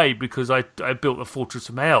longer afraid because I built a fortress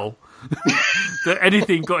from hell. That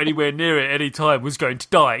anything got anywhere near it at any time was going to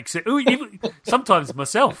die. Except even, sometimes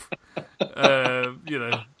myself.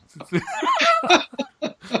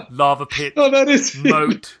 Lava pit. Oh, that is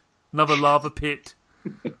moat. Another lava pit.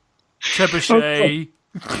 Trebuchet.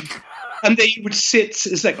 And they would sit.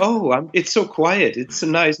 It's like, it's so quiet. It's so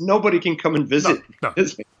nice. Nobody can come and visit. No.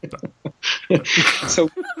 So,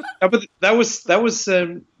 but that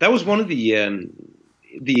was one of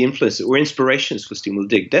the influences or inspirations for Steamworld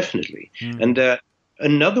Dig, definitely. And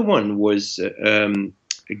another one was a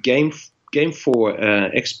game game for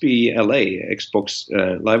XBLA, Xbox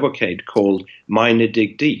Live Arcade, called Miner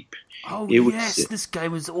Dig Deep. Oh, yes, this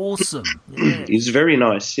game was awesome. Yeah. It's very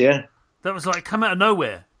nice, yeah. That was like come out of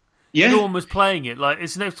nowhere. Yeah. No one was playing it. Like,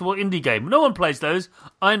 it's an actual indie game. No one plays those,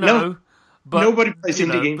 I know. No, but, nobody plays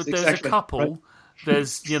indie games, but there's exactly. a couple. Right.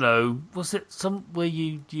 There's, was it some where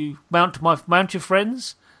you mount your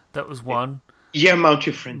friends? That was one. Yeah, Mount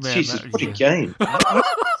Your Friends. Yeah, Jesus, what a game.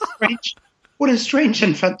 What a strange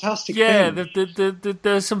and fantastic game. Yeah,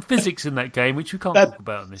 there's some physics in that game, which we can't talk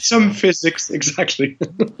about in this show. Some show. Physics, exactly.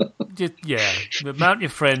 Mount Your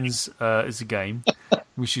Friends is a game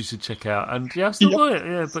which you should check out. And I still got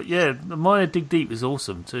it, but the Miner Dig Deep is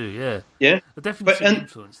awesome too, yeah. Yeah. Definitely some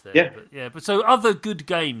influence there. Yeah. But so other good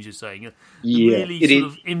games, you're saying, really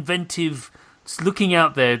sort of inventive, looking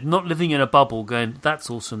out there, not living in a bubble, going,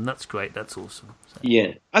 that's awesome, that's great, that's awesome. So.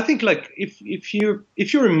 Yeah, I think like if you're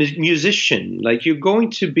a musician, like you're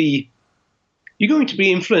going to be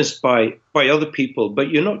influenced by other people,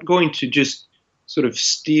 but you're not going to just sort of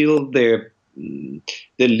steal their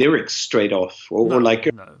lyrics straight off, or like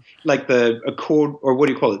a chord, or what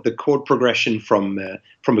do you call it, the chord progression from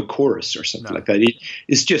a chorus or something like that.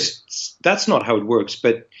 It's just, that's not how it works.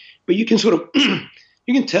 But you can sort of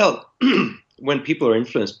you can tell when people are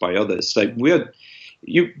influenced by others. Like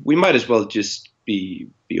we might as well just be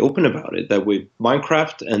open about it. That with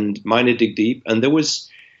Minecraft and Miner Dig Deep, and there was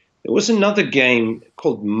another game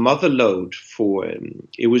called Motherload for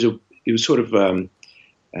it was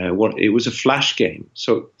a Flash game.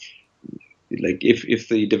 So like if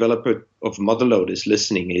the developer of Motherload is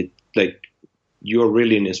listening, you're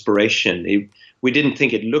really an inspiration. We didn't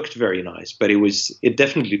think it looked very nice, but it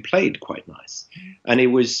definitely played quite nice, and it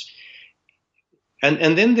was.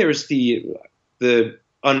 And then there's the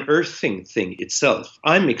unearthing thing itself.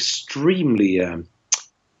 I'm extremely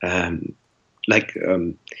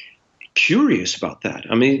curious about that.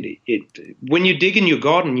 I mean, when you dig in your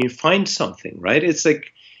garden, you find something, right? It's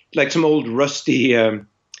like some old rusty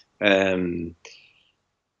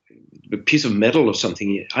piece of metal or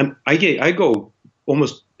something. I go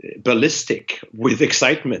almost ballistic with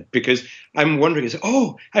excitement because I'm wondering,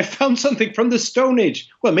 I found something from the Stone Age.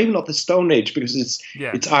 Well, maybe not the Stone Age because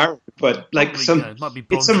it's iron, but like it might be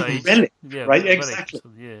it's some relic, right? Exactly.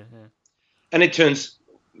 Yeah. And it turns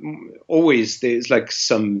always there's like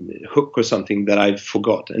some hook or something that I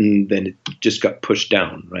forgot, and then it just got pushed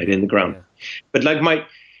down right in the ground. Yeah. But like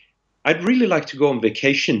I'd really like to go on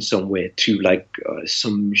vacation somewhere to like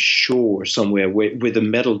some shore somewhere with a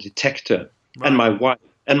metal detector, right. and my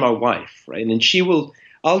wife, right? And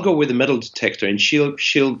I'll go with a metal detector, and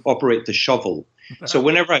she'll operate the shovel. So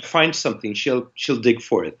whenever I find something, she'll dig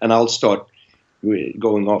for it, and I'll start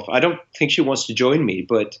going off. I don't think she wants to join me,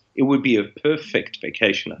 but it would be a perfect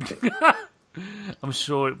vacation, I think. I'm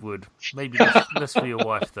sure it would. Maybe less for your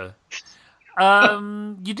wife, though.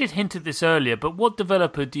 You did hint at this earlier, but what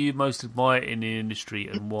developer do you most admire in the industry,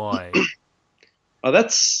 and why? Oh,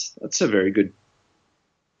 that's a very good.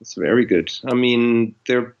 It's very good. I mean,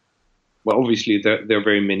 obviously there are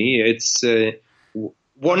very many. It's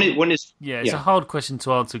one is it's a hard question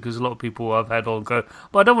to answer because a lot of people I've had on go,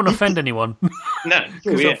 but I don't want to offend anyone. No,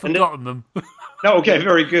 because I've forgotten them. No, okay,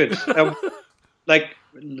 very good. Like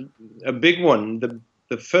a big one,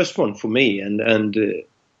 the first one for me, and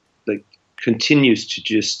like continues to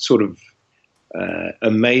just sort of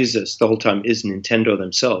amaze us the whole time is Nintendo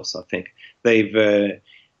themselves. I think they've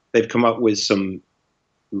come up with some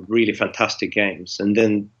really fantastic games, and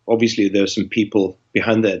then obviously there's some people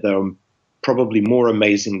behind that are probably more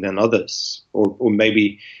amazing than others, or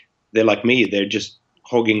maybe they're like me, they're just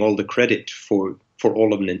hogging all the credit for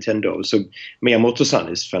all of Nintendo. So Miyamoto-san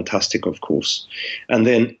is fantastic, of course, and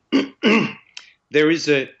then there is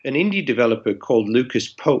an indie developer called Lucas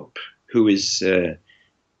Pope who is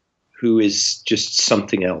just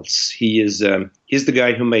something else. He's the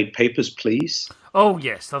guy who made Papers, Please. Oh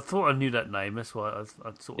yes, I thought I knew that name. That's why I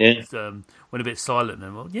sort of went a bit silent.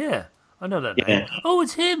 And I know that name. Oh,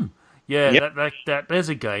 it's him. Yeah, that there's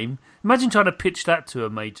a game. Imagine trying to pitch that to a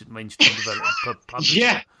mainstream publisher.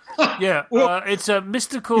 Yeah. Yeah, it's a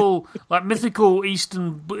mythical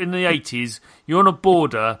Eastern in the 80s. You're on a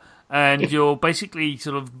border and you're basically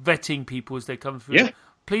sort of vetting people as they come through. Yeah.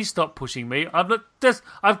 Please stop pushing me. I've got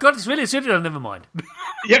this really serious. Never mind.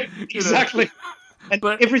 Yep, exactly.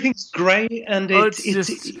 But everything's grey, and it's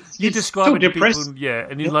you describe so it to depressed. people,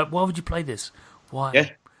 and you're like, why would you play this? Why? Yeah,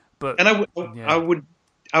 but I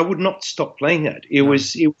would not stop playing it. It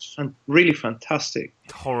was really fantastic.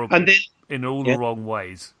 Horrible, and then in all the wrong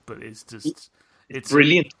ways. But it's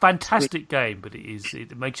brilliant, a fantastic game. But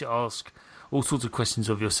it makes you ask all sorts of questions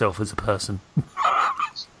of yourself as a person.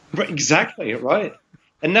 Right, exactly, right.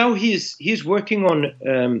 And now he's working on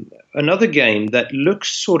another game that looks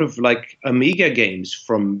sort of like Amiga games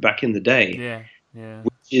from back in the day. Yeah.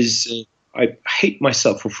 Which is I hate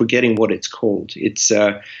myself for forgetting what it's called. It's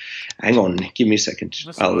hang on, give me a second.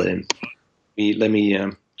 Let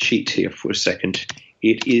me cheat here for a second.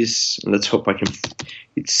 It is. Let's hope I can.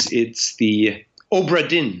 It's the Obra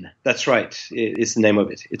Dinn. That's right. It's the name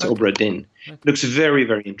of it. It's Obra Dinn. Okay. Looks very,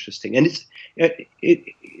 very interesting, and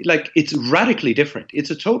it's radically different. It's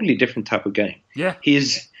a totally different type of game. Yeah.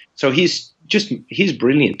 He's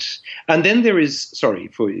brilliant. And then there's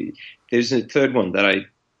a third one that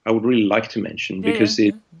I would really like to mention because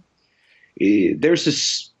there's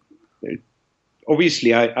this.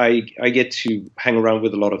 Obviously, I get to hang around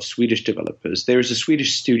with a lot of Swedish developers. There's a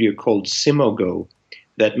Swedish studio called Simogo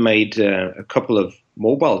that made a couple of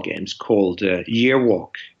mobile games called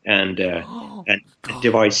Yearwalk and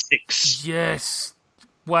Device 6. Yes.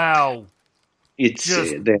 Wow. It's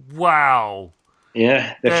wow.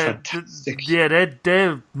 Yeah, they're fantastic.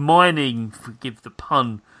 They're mining, forgive the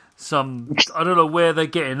pun, I don't know where they're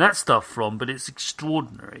getting that stuff from, but it's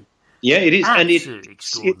extraordinary. Yeah, it is, Absolutely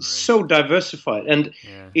and it's so diversified, and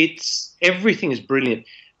everything is brilliant.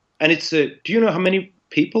 And it's do you know how many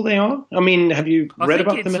people they are? I mean, have you read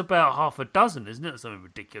about them? It's about half a dozen, isn't it? Something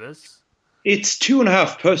ridiculous. It's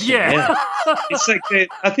 2.5 persons. Yeah. It's like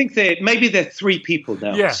maybe they're 3 people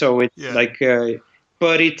now. Yeah. So it's like,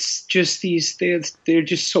 but it's just they're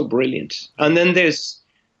just so brilliant. And then there's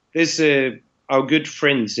our good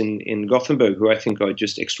friends in Gothenburg who I think are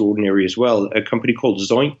just extraordinary as well. A company called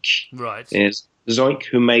Zoink. Right. It's Zoink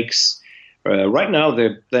who makes. Right now,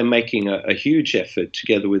 they're making a huge effort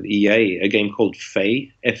together with EA, a game called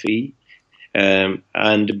Fe, F-E.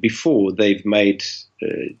 And before, they've made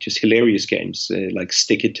just hilarious games like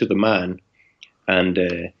Stick It to the Man and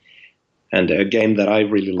a game that I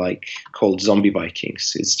really like called Zombie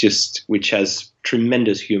Vikings. It's just, which has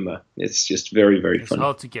tremendous humor. It's just very, very funny. It's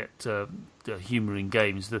hard to get the humor in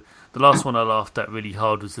games. The last one I laughed at really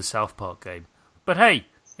hard was the South Park game. But hey,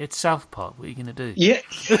 it's South Park. What are you going to do? Yeah,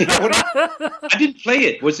 I didn't play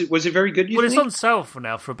it. Was it very good? It's on sale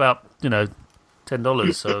now for about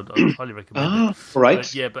 $10. So I highly recommend it.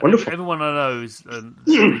 Right. But wonderful. Everyone I know is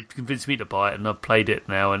convinced me to buy it, and I've played it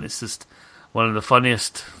now, and it's just one of the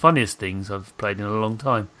funniest things I've played in a long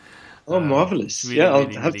time. Oh, marvelous! Really, I'll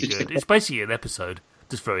really, have really to good. check. It's basically an episode,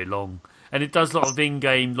 just very long, and it does a lot of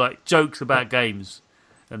in-game jokes about games.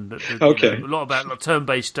 And a lot about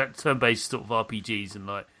turn-based sort of RPGs, and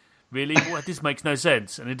really, this makes no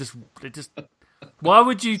sense. And it just, why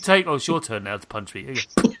would you take? Oh, it's your turn now to punch me.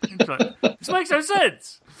 This makes no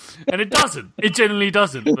sense, and it doesn't. It generally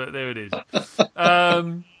doesn't. But there it is.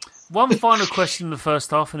 One final question in the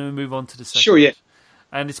first half, and then we move on to the second. Sure, yeah.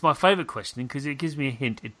 And it's my favourite question because it gives me a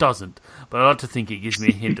hint. It doesn't, but I like to think it gives me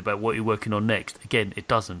a hint about what you're working on next. Again, it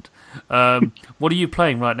doesn't. What are you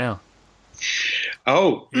playing right now?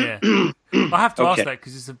 Oh, yeah. I have to ask that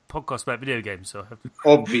because it's a podcast about video games, so I have to.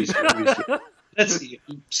 Obviously. Let's see.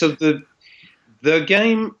 So the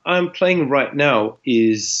game I'm playing right now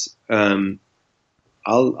is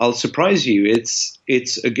I'll surprise you.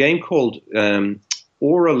 It's a game called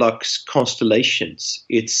Auralux Constellations.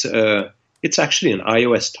 It's actually an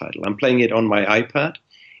iOS title. I'm playing it on my iPad.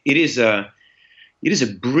 It is a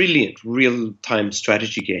brilliant real-time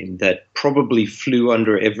strategy game that probably flew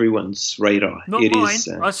under everyone's radar. Not mine.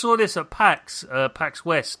 I saw this at PAX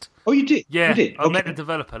West. Oh, you did? Yeah, you did? I met the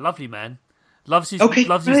developer. Lovely man. Loves his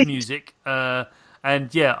music.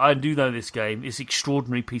 And yeah, I do know this game. It's an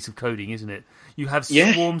extraordinary piece of coding, isn't it? You have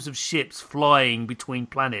swarms of ships flying between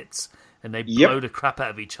planets, and they blow the crap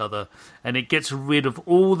out of each other, and it gets rid of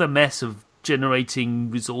all the mess of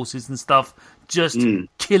generating resources and stuff. Just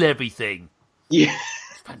kill everything. Yeah,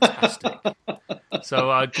 it's fantastic. So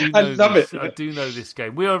I do know this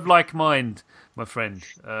game. We are of like mind, my friend.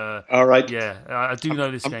 All right. Yeah, I do know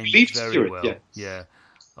this game very well. Yeah,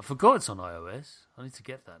 I forgot it's on iOS. I need to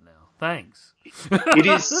get that now. Thanks. It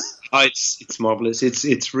is. It's marvelous.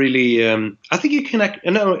 It's really. I think you can.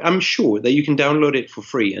 I'm sure that you can download it for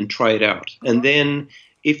free and try it out, and then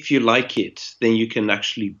if you like it, then you can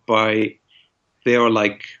actually buy. There are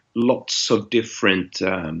lots of different.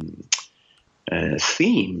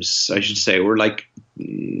 Themes, I should say, or so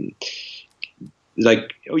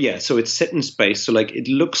it's set in space. So it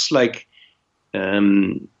looks like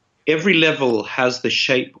every level has the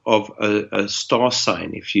shape of a star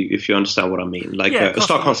sign. If you understand what I mean, a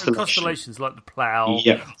star constellation. Constellations like the Plough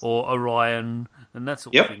or Orion and that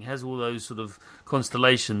sort of thing has all those sort of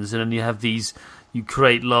constellations, and then you have these. You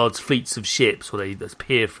create large fleets of ships, or they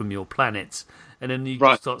appear from your planets. And then you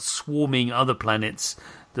start swarming other planets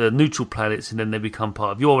the neutral planets, and then they become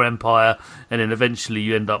part of your empire, and then eventually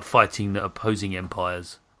you end up fighting the opposing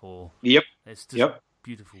empires. Or it's just a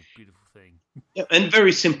beautiful, beautiful thing. Yeah, and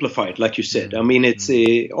very simplified, like you said. I mean, it's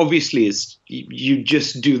obviously you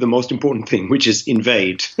just do the most important thing, which is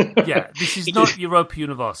invade. Yeah, this is not Europa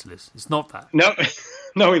Universalis. It's not that. No,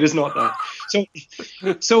 no, it is not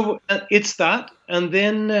that. So it's that, and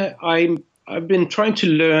then I've been trying to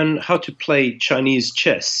learn how to play Chinese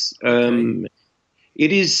chess.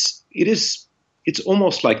 It's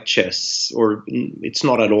almost like chess, or it's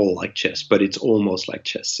not at all like chess, but it's almost like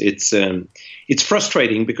chess. It's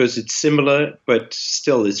frustrating because it's similar, but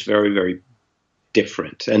still it's very, very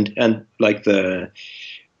different. And like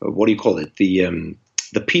what do you call it? The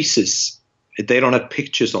pieces, they don't have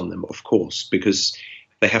pictures on them, of course, because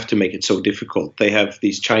they have to make it so difficult. They have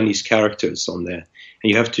these Chinese characters on there, and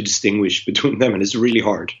you have to distinguish between them, and it's really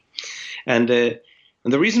hard. And the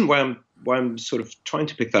reason why I'm sort of trying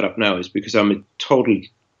to pick that up now is because I'm a total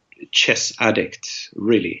chess addict.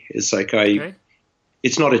 Really, it's like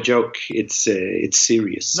it's not a joke. It's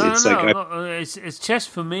serious. It's chess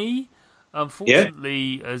for me.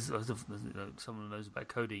 Unfortunately, as someone who knows about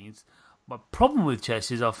coding, my problem with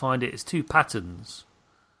chess is I find it's two patterns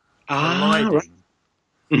colliding, right.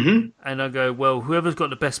 Mm-hmm. And I go, well, whoever's got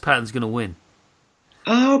the best pattern is going to win.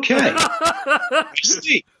 Okay. I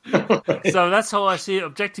see. So that's how I see it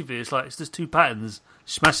objectively. It's like it's just two patterns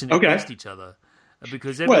smashing against each other,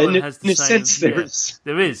 because everyone has the same. In a sense,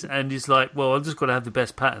 there is, and it's like, well, I've just got to have the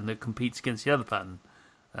best pattern that competes against the other pattern,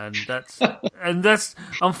 and that's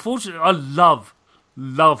unfortunately. I love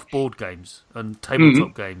board games and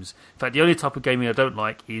tabletop games. In fact, the only type of gaming I don't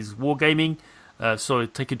like is wargaming. Sorry,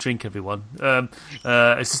 take a drink, everyone.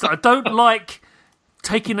 It's just I don't like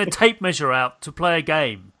taking a tape measure out to play a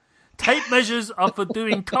game. Tape measures are for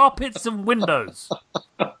doing carpets and windows,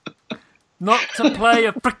 not to play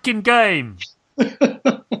a frickin' game.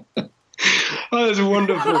 Oh, that's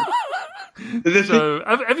wonderful. So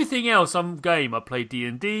everything else, I'm game. I play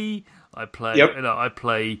D&D. I play, I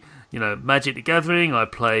play, Magic the Gathering. I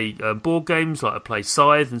play board games, like I play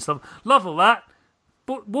Scythe and stuff. Love all that.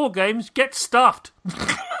 But war games, get stuffed.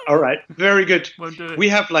 All right, very good. Won't do it. We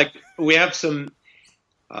have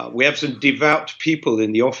some devout people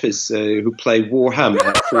in the office who play Warhammer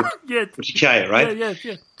 40K, right? Yeah.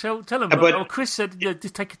 Tell them. Chris said,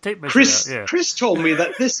 just take a tape measure out. Yeah. Chris told me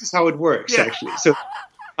that this is how it works, actually. So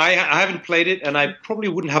I haven't played it, and I probably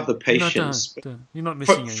wouldn't have the patience. No, don't. You're not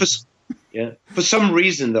missing anything. For some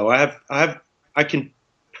reason, though, I can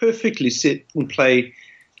perfectly sit and play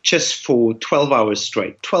chess for 12 hours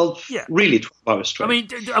straight. 12 hours straight. I mean,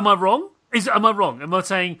 am I wrong? Am I wrong? Am I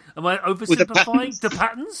oversimplifying the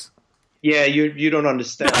patterns? Yeah, you don't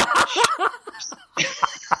understand.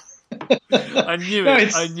 I knew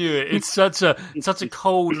it. It's such a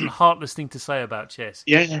cold and heartless thing to say about chess.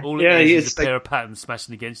 Yeah, all it is a pair of patterns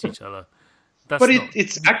smashing against each other.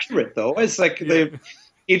 It's accurate though. It's like it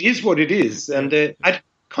is what it is, and I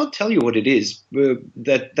can't tell you what it is.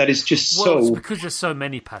 That is just so. It's because there's so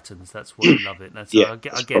many patterns. That's why I love it. I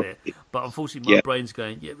get it. But unfortunately, my brain's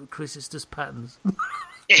going. Yeah, but Chris, it's just patterns.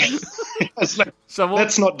 It's like, so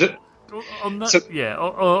that's not. On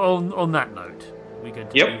that note, we're going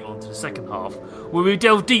to move on to the second half, where we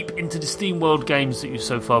delve deep into the Steamworld games that you've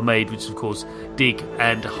so far made, which is, of course, Dig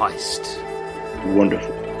and Heist.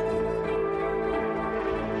 Wonderful.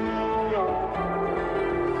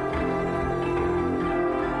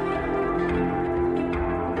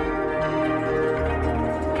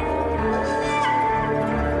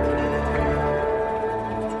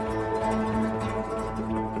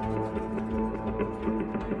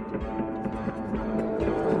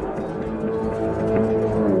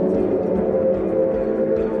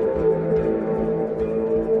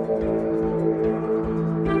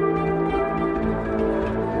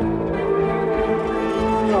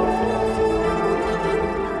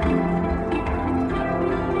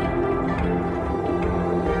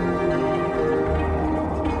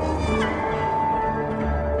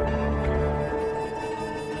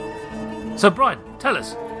 So, Brian, tell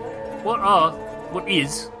us, what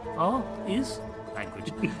is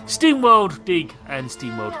language, Steamworld Dig and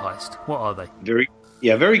Steamworld Heist? What are they?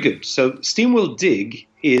 Very good. So, Steamworld Dig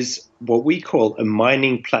is what we call a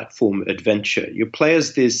mining platform adventure. You play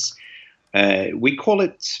as this, we call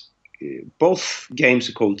it, both games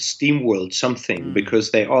are called Steamworld something because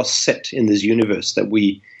they are set in this universe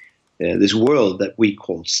this world that we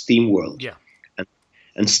call Steamworld. Yeah.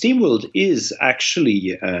 And Steamworld is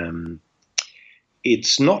actually...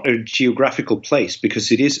 it's not a geographical place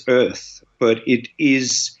because it is Earth, but it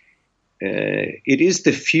is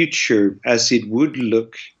the future as it would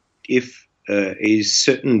look if a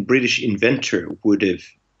certain British inventor would have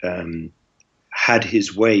had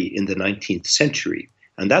his way in the 19th century.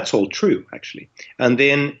 And that's all true, actually. And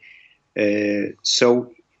then,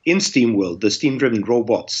 so in Steamworld, the steam-driven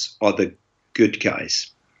robots are the good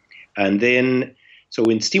guys. And then, so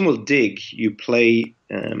in Steamworld Dig, you play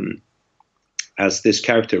as this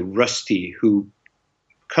character, Rusty, who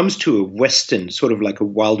comes to a Western, sort of like a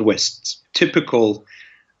Wild West, typical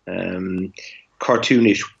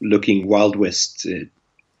cartoonish-looking Wild West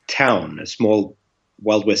town, a small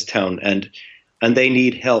Wild West town, and they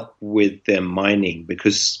need help with their mining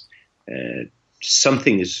because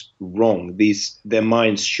something is wrong. Their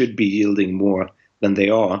mines should be yielding more than they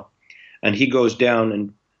are, and he goes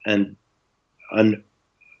down and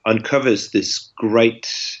uncovers this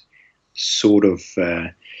great sort of foe.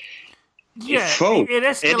 It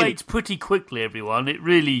escalates pretty quickly. Everyone, it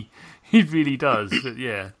really does. But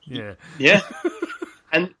yeah.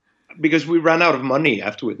 And because we ran out of money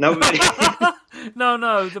afterwards. No,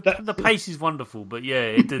 the pace is wonderful, but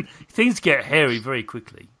yeah, things get hairy very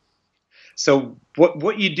quickly. So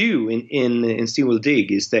what you do in Steamworld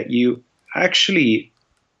Dig is that you actually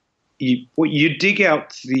you dig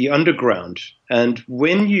out the underground, and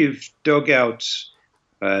when you've dug out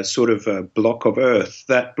sort of a block of earth,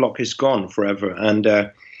 that block is gone forever, and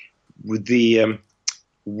with the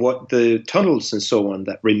tunnels and so on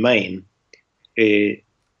that remain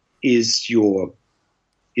is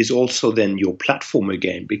also then your platformer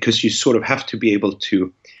game, because you sort of have to be able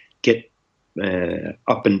to get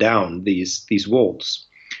up and down these walls.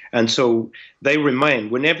 And so they remain.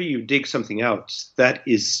 Whenever you dig something out, that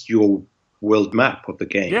is your world map of the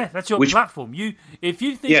game. Yeah, that's your platform. If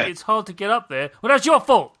you think it's hard to get up there, well, that's your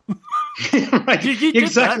fault. Right, you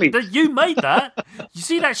exactly. You made that. You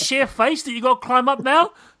see that sheer face that you got to climb up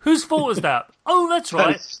now? Whose fault is that? Oh, that's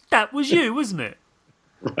right. That was you, wasn't it?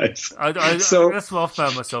 Right. So that's what I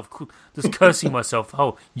found myself just cursing myself.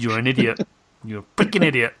 Oh, you're an idiot. You're a freaking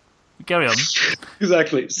idiot. Carry on.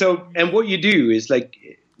 Exactly. So, and what you do is,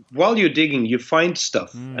 like, while you're digging, you find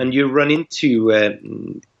stuff, and you run into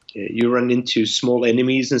small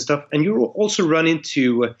enemies and stuff, and you also run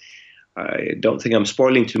into. I don't think I'm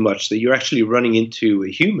spoiling too much. That you're actually running into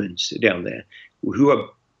humans down there who are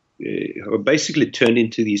basically turned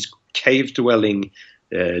into these cave-dwelling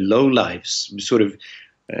lowlifes, sort of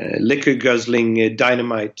liquor-guzzling,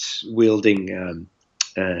 dynamite-wielding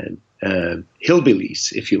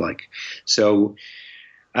hillbillies, if you like. So,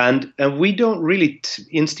 and we don't really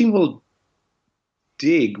in Steamworld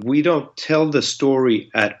Dig, we don't tell the story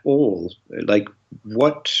at all. Like,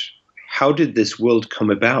 how did this world come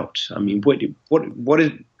about? I mean,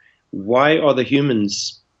 why are the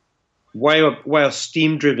humans? Why are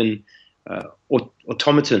steam-driven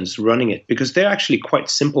automatons running it? Because they're actually quite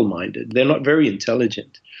simple-minded. They're not very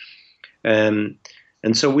intelligent. And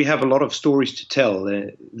so we have a lot of stories to tell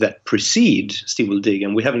that precede Steamworld Dig,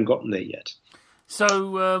 and we haven't gotten there yet.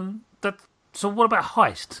 So what about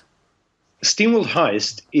Heist? Steamworld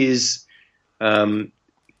Heist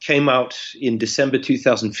came out in December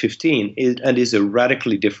 2015 and is a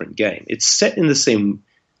radically different game. It's set in the same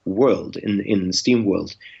world in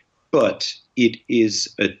Steamworld, but it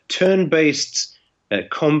is a turn-based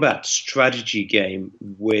combat strategy game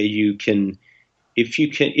where you can, if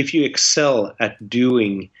you excel at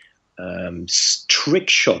doing trick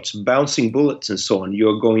shots, bouncing bullets, and so on,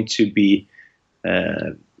 you're going to be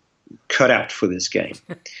cut out for this game.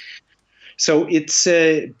 So it's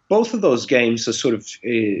both of those games are sort of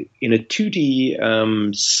in a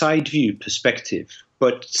 2D side view perspective.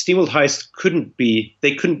 But Steamworld Heist couldn't be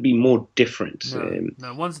more different.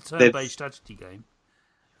 No, one's a turn-based strategy game.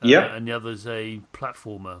 And the other's a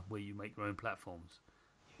platformer where you make your own platforms.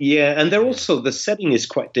 Yeah, and they're also, the setting is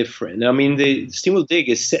quite different. I mean, the Steamworld Dig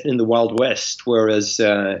is set in the Wild West, whereas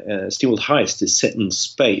Steamworld Heist is set in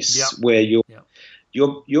space, where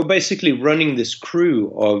you're basically running this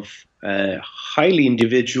crew of highly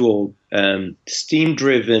individual,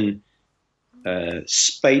 steam-driven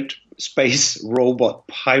space robot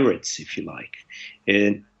pirates, if you like.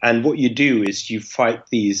 And what you do is you fight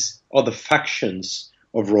these other factions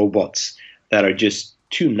of robots that are just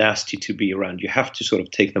too nasty to be around. You have to sort of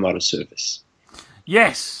take them out of service.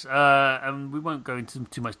 Yes, and we won't go into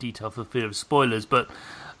too much detail for fear of spoilers, but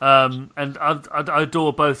and I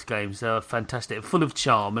adore both games. They're fantastic, full of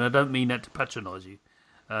charm, and I don't mean that to patronise you.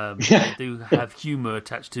 They do have humour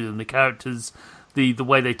attached to them. The characters, the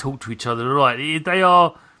way they talk to each other, are right. They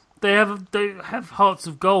have hearts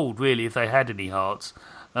of gold, really, if they had any hearts.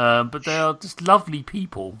 But they are just lovely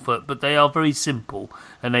people. But they are very simple,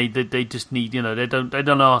 and they just need, they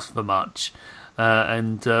don't ask for much.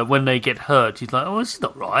 and when they get hurt, he's like, "Oh, this is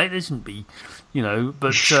not right. This shouldn't be,"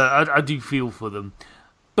 But I do feel for them.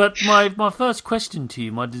 But my first question to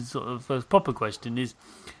you, my sort of first proper question is: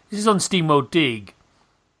 this is on Steamworld Dig.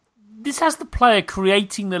 This has the player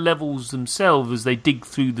creating the levels themselves as they dig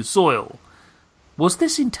through the soil. Was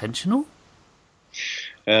this intentional?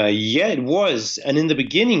 Yeah, it was. And in the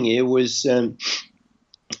beginning, it was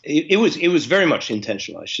very much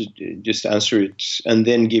intentional. I should just answer it and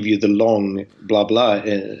then give you the long blah blah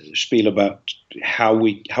spiel about how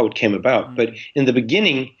it came about. But in the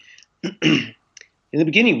beginning,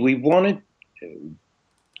 we wanted.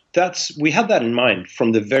 We had that in mind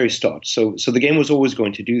from the very start. So the game was always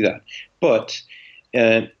going to do that. But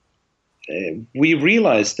we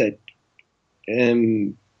realized that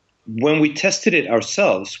when we tested it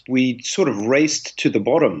ourselves, we sort of raced to the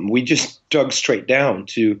bottom. We just dug straight down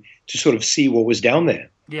to sort of see what was down there.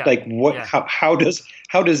 Yeah. Like what? Yeah. How does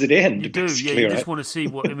it end? You do. Yeah. You just want to see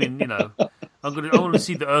what. I mean, I want to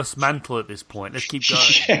see the Earth's mantle at this point. Let's keep going.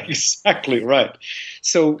 Yeah, exactly right.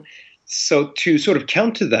 So to sort of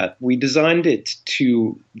counter that, we designed it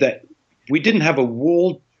to that we didn't have a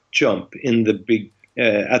wall jump in the big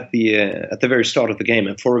at the very start of the game,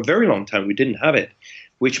 and for a very long time we didn't have it,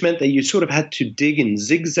 which meant that you sort of had to dig and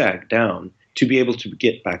zigzag down to be able to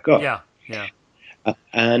get back up. Yeah.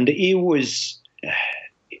 And it was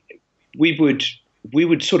we would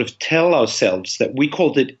sort of tell ourselves that we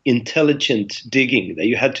called it intelligent digging, that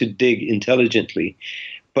you had to dig intelligently.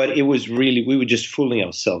 But it was really, we were just fooling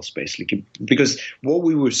ourselves, basically, because what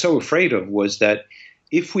we were so afraid of was that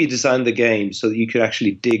if we designed the game so that you could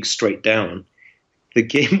actually dig straight down, the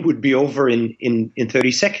game would be over in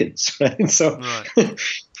 30 seconds. Right? So right.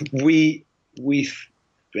 we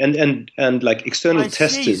like external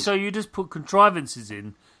testers. See. So you just put contrivances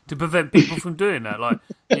in to prevent people from doing that. Like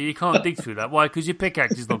you can't dig through that. Why? Because your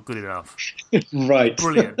pickaxe is not good enough. Right.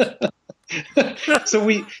 Brilliant. So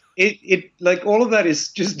it like all of that is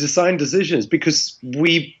just design decisions because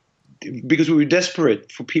we were desperate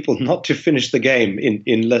for people not to finish the game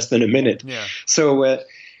in less than a minute. Yeah. So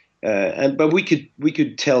but we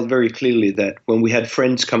could tell very clearly that when we had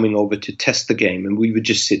friends coming over to test the game, and we would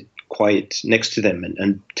just sit quiet next to them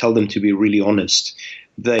and tell them to be really honest,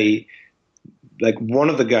 they. Like one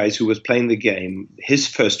of the guys who was playing the game, his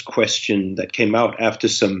first question that came out after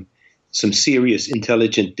some serious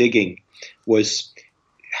intelligent digging was,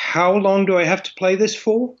 how long do I have to play this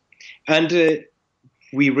for? And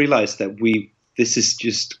we realized that this is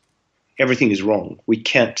just, everything is wrong. The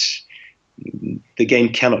game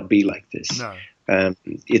cannot be like this. No.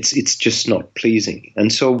 It's just not pleasing.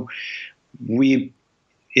 And so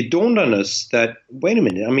it dawned on us that, wait a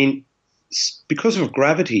minute, I mean, because of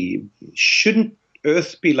gravity, shouldn't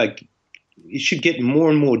Earth be like, it should get more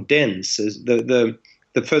and more dense as the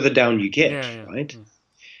further down you get, right? Yeah.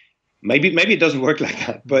 Maybe it doesn't work like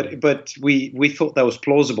that, but we thought that was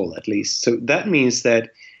plausible at least. So that means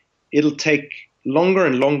that it'll take longer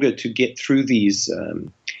and longer to get through these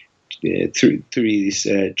through these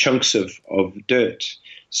chunks of dirt.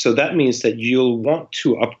 So that means that you'll want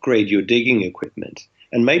to upgrade your digging equipment,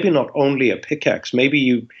 and maybe not only a pickaxe.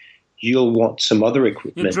 Maybe you'll want some other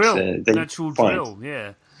equipment. Your drill, natural drill,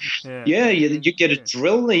 yeah. You get a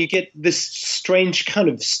drill, and you get this strange kind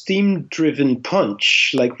of steam-driven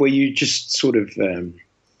punch, like where you just sort of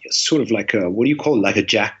like a, what do you call it, like a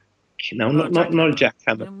jack? No, not a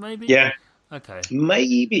jackhammer. Yeah, maybe. Yeah. Okay.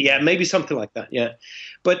 Maybe something like that. Yeah,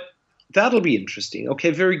 but that'll be interesting. Okay,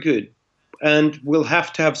 very good, and we'll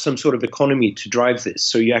have to have some sort of economy to drive this.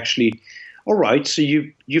 So you actually, all right. So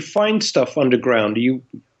you find stuff underground. You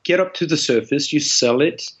get up to the surface. You sell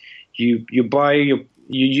it. You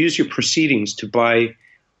use your proceedings to buy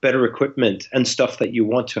better equipment and stuff that you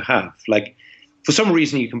want to have. Like, for some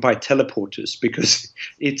reason, you can buy teleporters because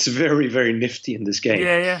it's very, very nifty in this game.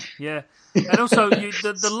 Yeah. And also,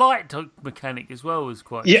 the light mechanic as well is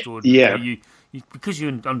quite extraordinary. Yeah. Because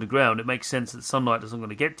you're underground, it makes sense that sunlight isn't going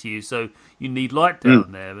to get to you, so you need light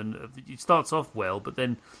down there. And it starts off well, but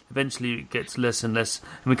then eventually it gets less and less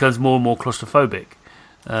and becomes more and more claustrophobic.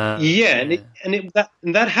 That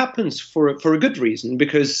happens for a good reason,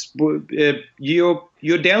 because you're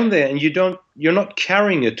down there and you're not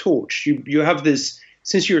carrying a torch. You have this,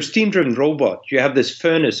 since you're a steam-driven robot, you have this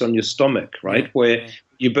furnace on your stomach, right, where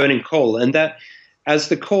you're burning coal, and that as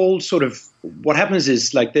the coal sort of, what happens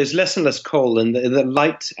is, like, there's less and less coal, and the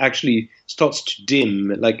light actually starts to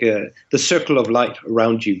dim, like the circle of light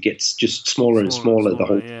around you gets just smaller and smaller the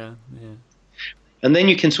whole. And then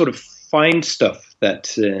you can sort of find stuff that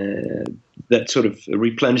sort of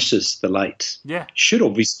replenishes the light. Yeah, should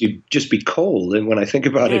obviously just be coal. And when I think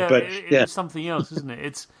about it, but it's something else, isn't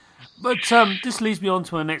it? But this leads me on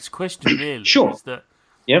to my next question, really. Sure. Is that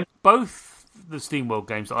Yeah. both the Steamworld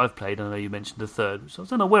games that I've played, I know you mentioned the third, which I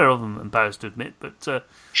was unaware of, I'm embarrassed to admit, but the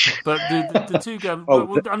two games,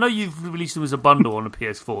 I know you've released them as a bundle on the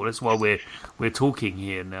PS4, that's why we're talking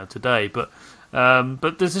here now today, but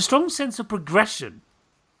there's a strong sense of progression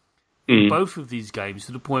in both of these games,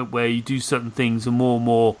 to the point where you do certain things and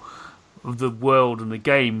more of the world and the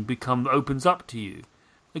game opens up to you.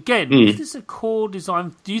 Again, is this a core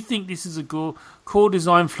design? Do you think this is a core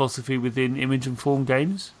design philosophy within Image and Form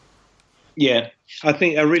games? Yeah, I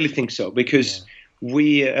really think so, because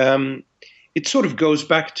it sort of goes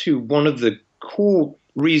back to one of the core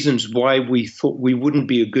reasons why we thought we wouldn't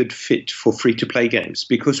be a good fit for free-to-play games,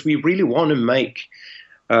 because we really want to make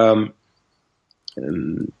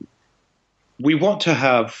we want to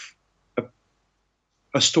have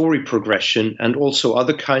a story progression and also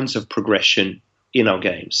other kinds of progression in our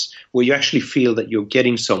games, where you actually feel that you're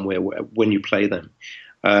getting somewhere when you play them,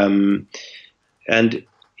 and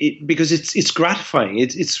because it's gratifying.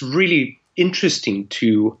 It's really interesting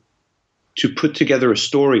to put together a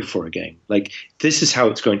story for a game. Like, this is how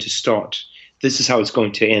it's going to start. This is how it's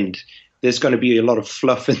going to end. There's going to be a lot of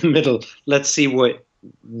fluff in the middle. Let's see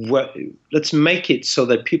let's make it so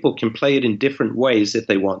that people can play it in different ways if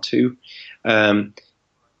they want to.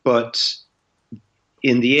 But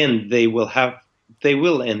in the end, they will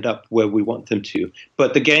end up where we want them to.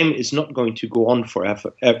 But the game is not going to go on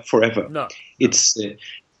forever. No.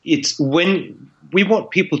 It's when we want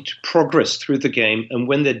people to progress through the game, and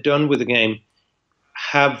when they're done with the game,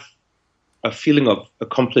 have a feeling of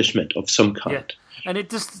accomplishment of some kind. Yeah. And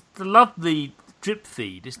I love the drip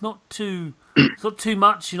feed. It's not too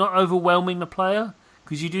much. You're not overwhelming the player,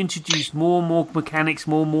 because you do introduce more and more mechanics,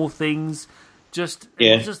 more and more things. Just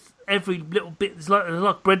every little bit. It's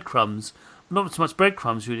like breadcrumbs. Not so much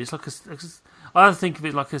breadcrumbs, really. It's like I think of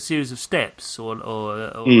it like a series of steps or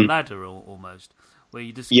a ladder, almost, where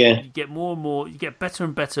you just you get more and more, you get better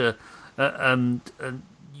and better, and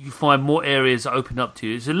you find more areas that open up to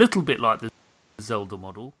you. It's a little bit like the Zelda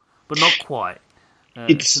model, but not quite.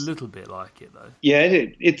 It's a little bit like it, though. Yeah,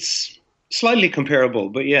 it's slightly comparable,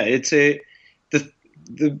 but yeah,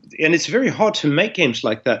 and it's very hard to make games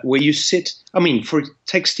like that where you sit. I mean,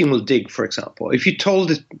 take Steamworld Dig, for example. If you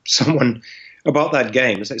told someone about that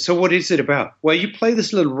game, it's like, so what is it about? Well, you play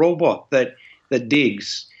this little robot that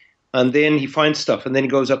digs, and then he finds stuff, and then he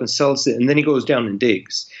goes up and sells it, and then he goes down and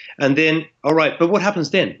digs. And then, all right, but what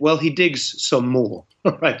happens then? Well, he digs some more.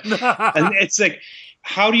 Right? And it's like,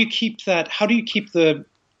 how do you keep that? How do you keep the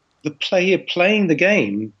player playing the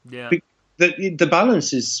game? Yeah. The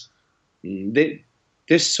balance is...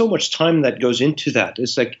 There's so much time that goes into that.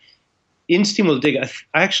 It's like, in Steamworld Dig, I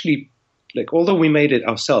actually, like, although we made it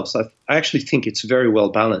ourselves, I actually think it's very well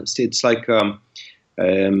balanced. It's like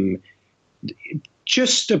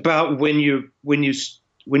just about when you're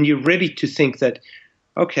ready to think that,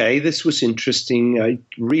 okay, this was interesting. I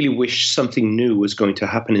really wish something new was going to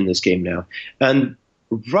happen in this game now. And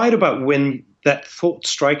right about when that thought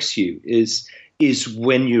strikes you is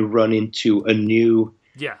when you run into a new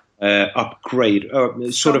upgrade,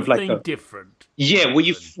 sort of like something different. Yeah, where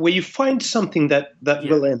you find something that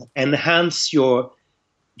will enhance you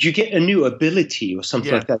get a new ability or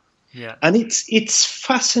something like that. Yeah. And it's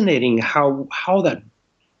fascinating how that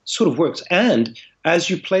sort of works. And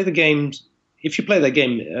as you play the game, if you play that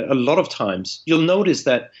game a lot of times, you'll notice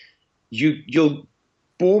that you'll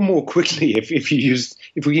bore more quickly if we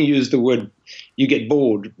can use the word, you get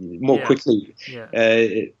bored more quickly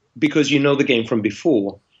because you know the game from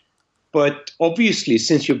before. But obviously,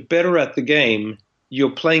 since you're better at the game,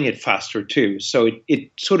 you're playing it faster too. So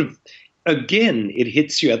it sort of, again, it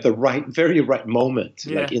hits you at the very right moment.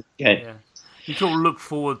 Yeah. Like in the game. Yeah. You sort of look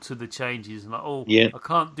forward to the changes and like, I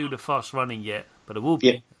can't do the fast running yet, but I will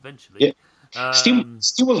be eventually. Yeah.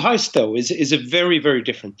 Steamworld Heist, though, is a very, very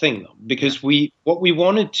different thing, though, because what we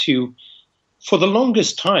wanted to, for the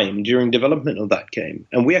longest time during development of that game,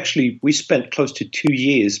 and we spent close to 2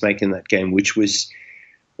 years making that game, which is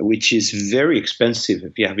very expensive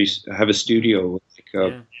if you have a studio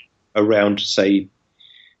around, say,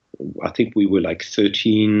 I think we were like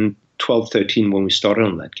 12, 13 when we started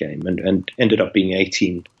on that game, and ended up being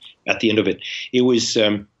 18 at the end of it. It was,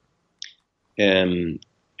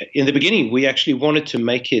 in the beginning, we actually wanted to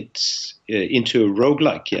make it into a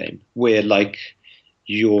roguelike game, where like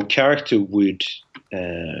your character would,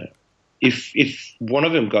 if one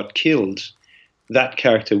of them got killed, that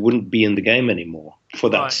character wouldn't be in the game anymore for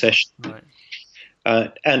that session.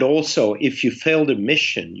 Right. And also, if you failed a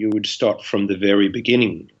mission, you would start from the very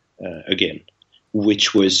beginning again,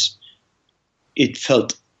 which was, it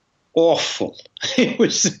felt awful. It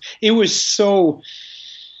was so.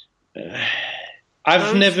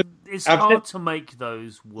 It's hard to make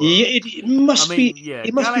those work. Yeah, it must be. Yeah,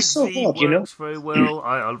 it must Galaxy be so hard. works very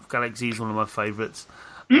well. Galaxy is one of my favourites.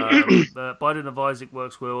 Binding of Isaac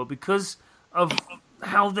works well because of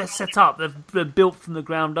how they're set up. They're built from the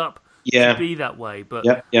ground up to be that way. But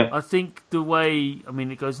I think the way,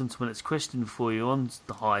 it goes into my next question for you on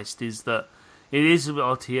the Heist is that it is an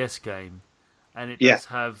RTS game, and it does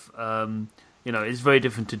have, it's very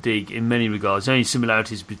different to Dig in many regards. The only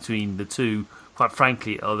similarities between the two, quite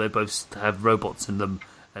frankly, are they both have robots in them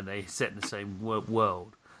and they set in the same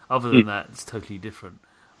world. Other than that, it's totally different.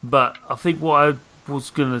 But I think what I was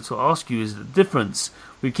going to ask you is the difference.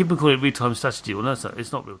 We keep calling it real-time strategy. Well, no,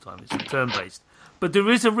 it's not real-time. It's turn-based. But there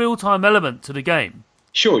is a real-time element to the game.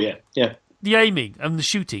 Sure, yeah. The aiming and the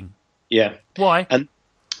shooting. Yeah. Why?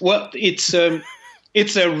 It's a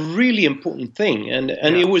really important thing, and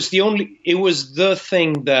it was the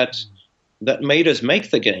thing that made us make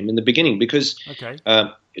the game in the beginning, because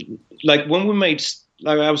like when we made,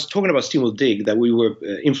 like I was talking about Steamworld Dig, that we were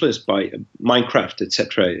influenced by Minecraft,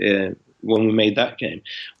 etc. When we made that game.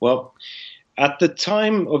 Well, at the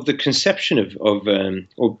time of the conception of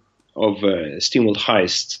Steamworld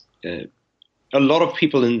Heist, a lot of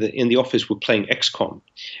people in the office were playing XCOM,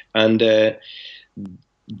 and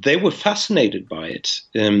they were fascinated by it.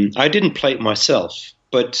 I didn't play it myself,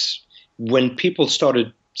 but when people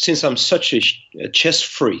started, since I'm such a chess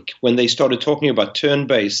freak, when they started talking about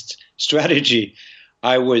turn-based strategy,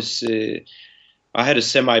 I had a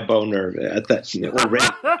semi-boner at that already.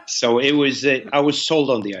 So it was I was sold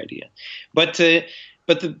on the idea. But the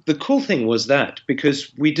cool thing was that, because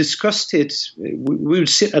we discussed it, we would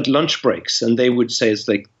sit at lunch breaks and they would say, it's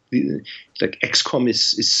like XCOM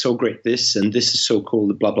is so great, this, and this is so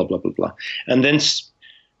cool, blah, blah, blah, blah, blah. And then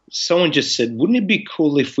someone just said, wouldn't it be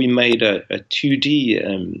cool if we made a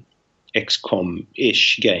 2D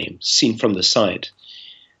XCOM-ish game seen from the side?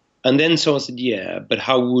 And then someone said, yeah, but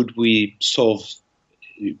how would we solve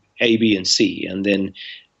A, B, and C? And then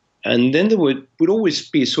there would always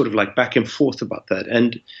be sort of like back and forth about that.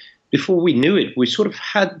 And before we knew it, we sort of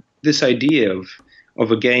had this idea of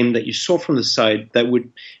a game that you saw from the side that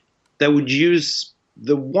would use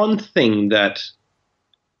the one thing that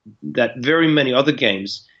very many other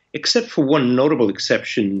games, except for one notable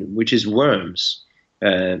exception, which is Worms,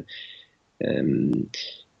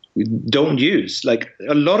 don't use. Like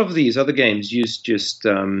a lot of these other games use just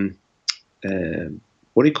what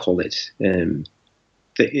do you call it?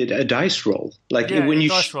 A dice roll. Like when you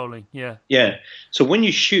dice rolling. Yeah. Yeah. So when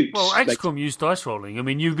you shoot, well, XCOM used dice rolling.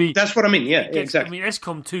 That's what I mean. Yeah, exactly.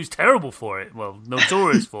 XCOM 2's terrible for it. Well,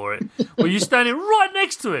 notorious for it. Well, you're standing right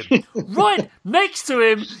next to him. Right next to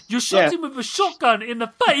him. You shot him with a shotgun in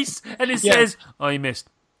the face, and it says, "Oh, you missed."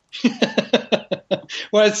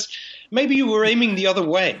 Well, maybe you were aiming the other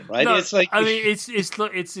way, right? No, it's like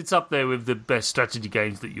it's up there with the best strategy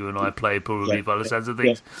games that you and I play, probably by the sounds of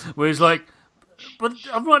things. Yeah. Where it's like, but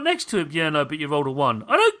I'm right next to him. Yeah, no, but you rolled a 1.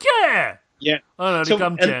 I don't care. Yeah, I don't know, the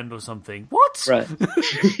gum jam or something. What? Right.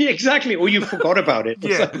 Exactly. Or you forgot about it.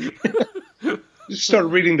 Yeah. You started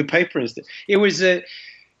reading the paper instead. It was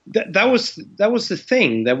that was the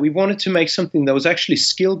thing, that we wanted to make something that was actually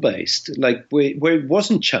skill based, like where it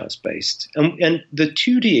wasn't chance based, and the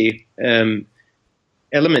 2D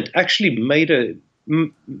element actually made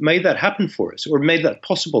that happen for us, or made that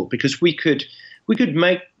possible, because we could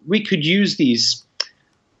use these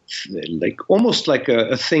like almost like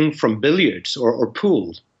a thing from billiards or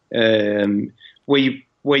pool, where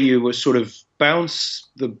you were sort of bounce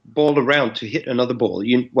the ball around to hit another ball.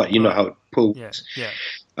 You know how pool works. Yeah.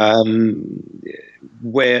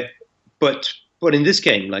 But in this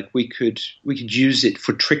game, like we could use it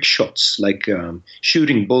for trick shots, like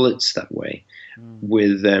shooting bullets that way.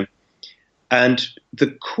 With and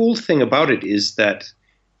the cool thing about it is that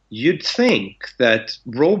you'd think that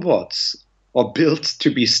robots are built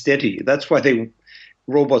to be steady. That's why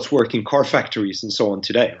robots work in car factories and so on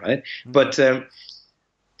today, right? But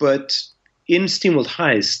in Steamworld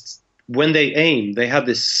Heist, when they aim, they have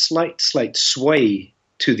this slight sway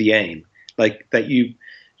to the aim, like that you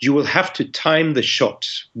will have to time the shot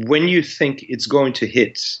when you think it's going to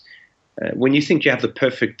hit. When you think you have the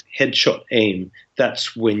perfect headshot aim,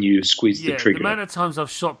 that's when you squeeze the trigger. The amount of times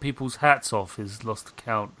I've shot people's hats off is lost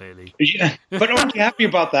count, really. Yeah, but aren't you happy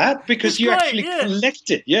about that? Because you actually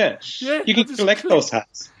collect it. Yeah, you can collect those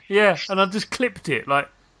hats. Yeah, and I've just clipped it. Like,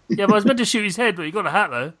 but I was meant to shoot his head, but you got a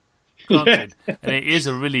hat though. Granted. And it is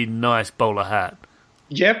a really nice bowler hat.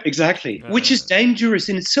 Yep, exactly. Which is dangerous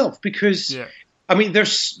in itself, because I mean, they're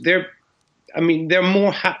I mean, there are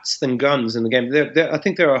more hats than guns in the game. I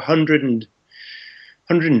think there are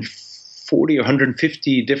 140 or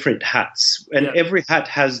 150 different hats, and every hat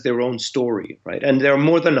has their own story, right? And there are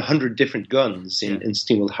more than 100 different guns in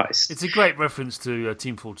Steamworld Heist. It's a great reference to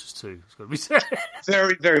Team Fortress 2. It's got to be said.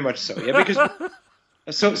 Very, very much so. Yeah, because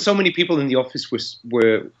so many people in the office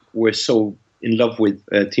were so in love with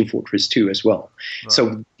Team Fortress 2 as well. Right.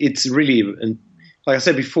 So it's really, and like I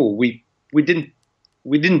said before, we didn't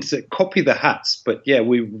copy the hats, but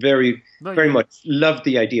we very much loved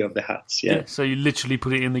the idea of the hats. Yeah. So you literally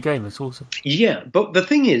put it in the game. That's awesome. Yeah, but the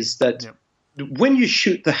thing is that when you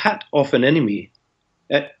shoot the hat off an enemy,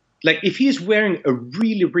 like if he is wearing a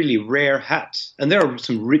really, really rare hat, and there are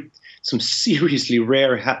some seriously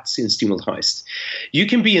rare hats in Steamworld Heist, you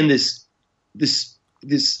can be in this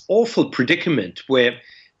awful predicament where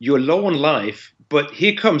you're low on life, but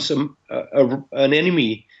here comes an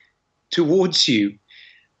enemy towards you,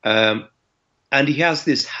 and he has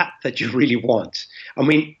this hat that you really want. I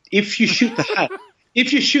mean, if you shoot the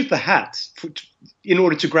hat, in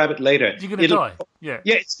order to grab it later, you're going to die. Yeah,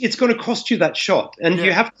 it's going to cost you that shot, and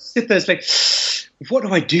you have to sit there. It's like, what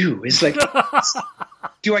do I do? It's like,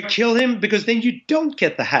 do I kill him? Because then you don't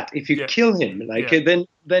get the hat if you kill him.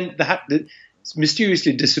 Then the hat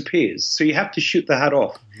mysteriously disappears. So you have to shoot the hat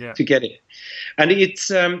off to get it. And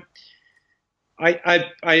it's I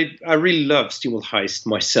really love Steamworld Heist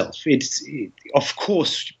myself. Of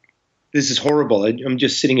course, this is horrible. I'm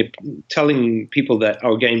just sitting here telling people that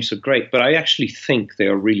our games are great, but I actually think they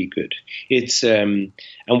are really good. It's and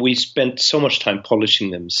we spent so much time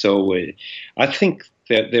polishing them. So I think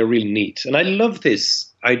they're really neat. And I love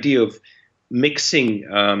this idea of mixing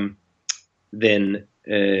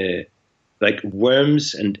like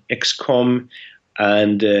Worms and XCOM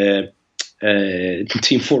and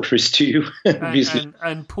Team Fortress 2, obviously,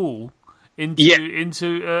 and Paul into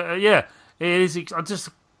it is.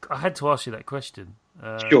 I had to ask you that question.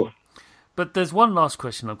 Sure. But there's one last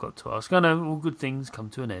question I've got to ask. I know all good things come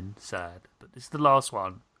to an end, sad, but it's the last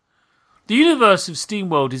one. The universe of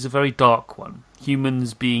Steamworld is a very dark one.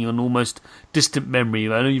 Humans being an almost distant memory,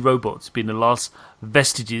 and only robots being the last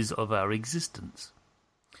vestiges of our existence.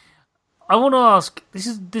 I want to ask,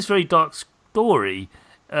 this very dark story,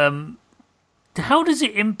 how does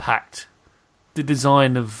it impact the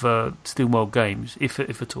design of Steamworld games, if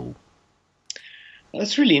at all?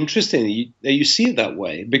 That's really interesting that you see it that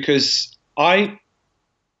way, because I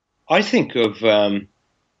think of the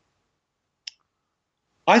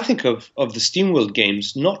Steamworld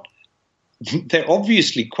games, they're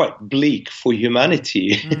obviously quite bleak for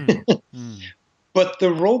humanity, but the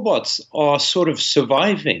robots are sort of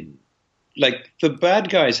surviving. Like the bad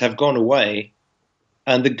guys have gone away,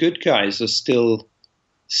 and the good guys are still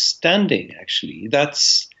standing. Actually,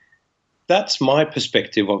 that's my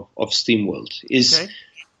perspective of Steamworld.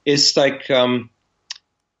 It's like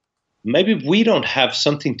maybe we don't have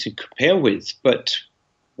something to compare with, but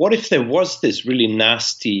what if there was this really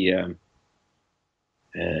nasty?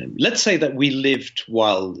 Let's say that we lived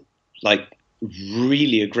while like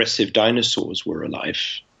really aggressive dinosaurs were alive.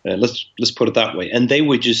 Let's put it that way, and they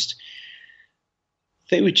were just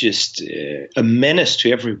a menace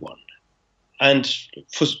to everyone, and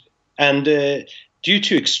due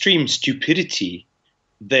to extreme stupidity,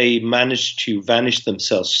 they managed to vanish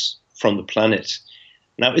themselves from the planet.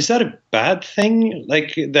 Now, is that a bad thing?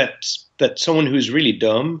 Like that someone who's really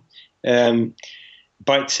dumb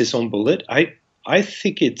bites his own bullet? I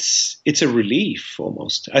think it's a relief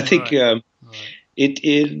almost. I think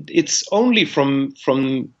it's only from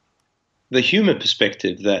the human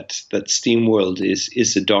perspective that Steamworld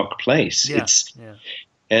is a dark place.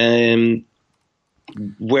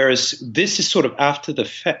 Whereas this is sort of after the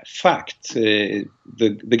fact. The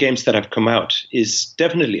games that have come out is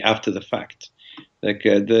definitely after the fact. Like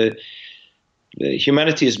the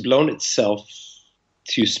humanity has blown itself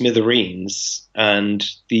to smithereens, and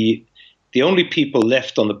the only people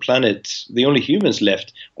left on the planet, the only humans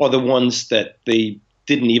left, are the ones that they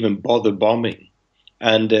didn't even bother bombing.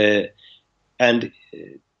 And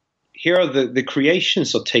here are the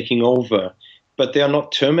creations are taking over, but they are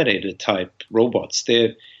not Terminator type robots.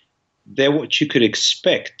 They're what you could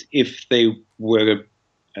expect if they were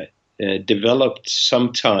developed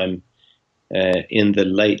sometime in the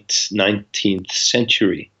late 19th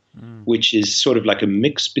century, which is sort of like a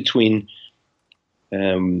mix between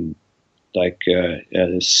steampunk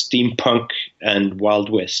and Wild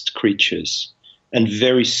West creatures, and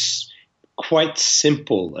very quite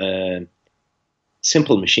simple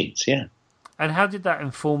machines. Yeah. And how did that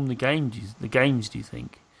inform the games? Do you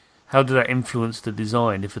think? How did that influence the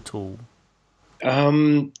design, if at all?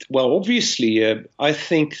 Well, obviously, I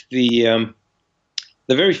think the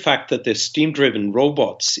the very fact that they're steam-driven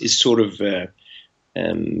robots is sort of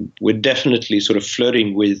we're definitely sort of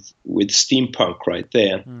flirting with steampunk right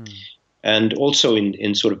there, and also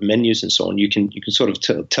in sort of menus and so on, you can sort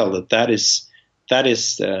of tell that is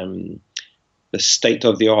the state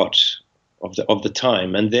of the art of the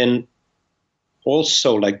time. And then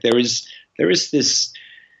also, like, there is this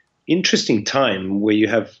interesting time where you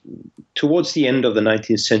have, towards the end of the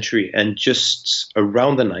 19th century and just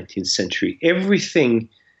around the 19th century, everything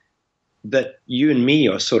that you and me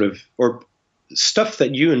are sort of, or stuff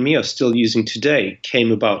that you and me are still using today,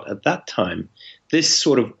 came about at that time. This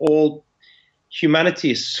sort of all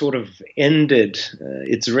humanity sort of ended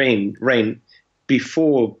its reign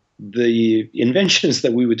before the inventions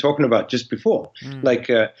that we were talking about just before, like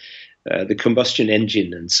the combustion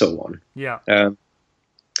engine and so on. Yeah.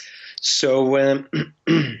 So,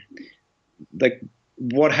 like,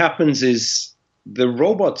 what happens is the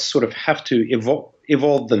robots sort of have to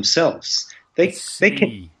evolve themselves. They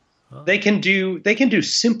can do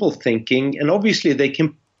simple thinking, and obviously they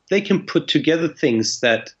can put together things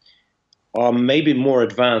that are maybe more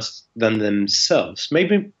advanced than themselves.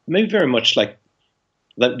 Maybe very much like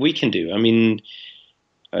that we can do. I mean,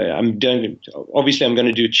 I'm going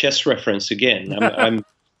to do a chess reference again.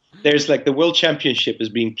 There's like the World Championship is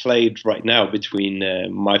being played right now between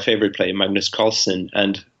my favorite player Magnus Carlsen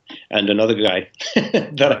and another guy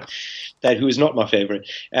that who is not my favorite.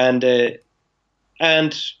 And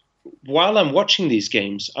while I'm watching these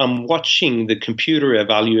games, I'm watching the computer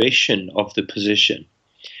evaluation of the position.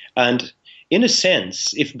 And in a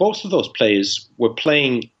sense, if both of those players were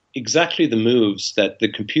playing exactly the moves that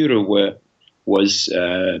the computer was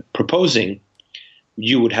proposing,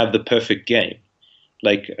 you would have the perfect game.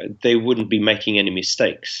 Like, they wouldn't be making any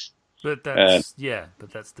mistakes. But that's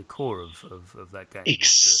that's the core of that game.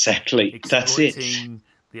 Exactly, that's it.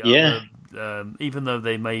 Other, even though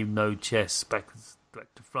they may know chess back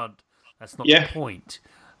to front, that's not the point.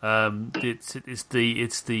 It's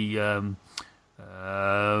the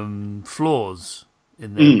flaws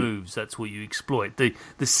in their moves. That's what you exploit. The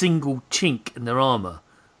single chink in their armor.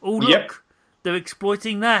 Oh look, they're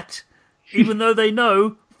exploiting that. Even though they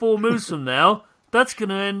know 4 moves from now, that's going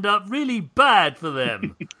to end up really bad for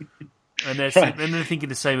them. And they're thinking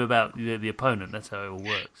the same about the opponent. That's how it all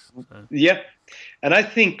works. So. Yeah, and I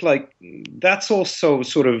think like that's also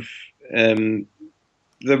sort of the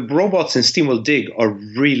robots in Steamworld Dig are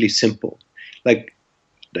really simple. Like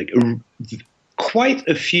quite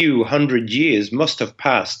a few hundred years must have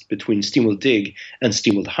passed between Steamworld Dig and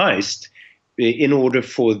Steamworld Heist in order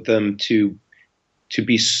for them to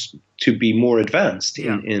be more advanced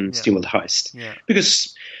in Steamworld Heist. Yeah.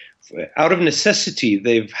 Because out of necessity,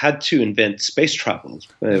 they've had to invent space travel,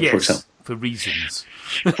 for example. For reasons.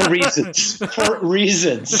 For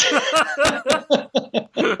reasons.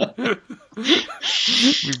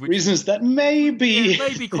 Reasons that may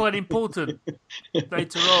be quite important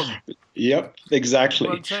later on. Yep, exactly.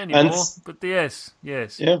 I won't say anymore, but yes.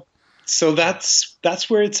 Yeah. So that's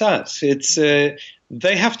where it's at. It's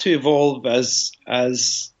they have to evolve as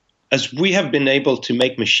we have been able to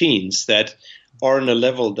make machines that are on a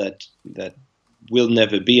level that we'll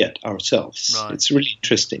never be at ourselves. Right. It's really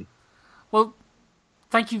interesting. Well,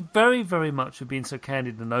 thank you very, very much for being so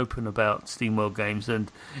candid and open about Steamworld games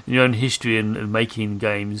and your own history and making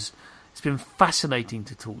games. It's been fascinating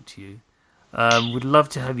to talk to you. We'd love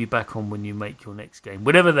to have you back on when you make your next game,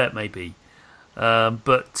 whatever that may be.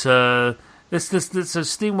 So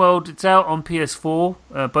Steamworld, it's out on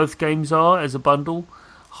PS4. Both games are as a bundle.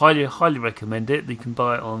 Highly recommend it. You can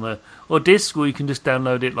buy it on or disc, or you can just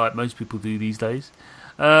download it like most people do these days.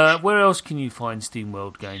 Where else can you find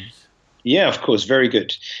Steamworld games? Yeah, of course, very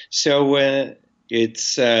good. So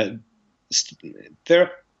it's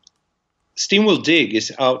Steamworld Dig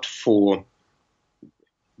is out for.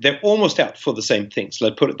 They're almost out for the same things.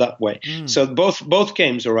 Let's put it that way. So both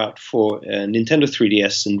games are out for Nintendo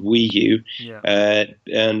 3DS and Wii U,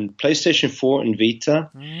 and PlayStation 4 and Vita,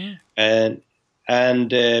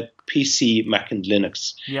 and PC, Mac, and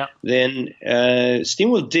Linux. Yeah. Then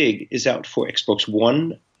Steamworld Dig is out for Xbox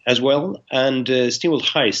One as well, and Steamworld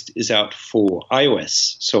Heist is out for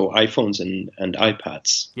iOS, so iPhones and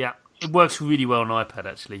iPads. Yeah, it works really well on iPad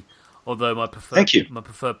actually. Although my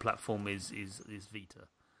preferred platform is Vita.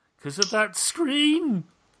 Because of that screen.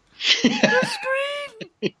 The screen!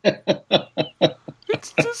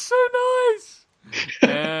 It's just so nice.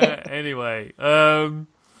 Anyway.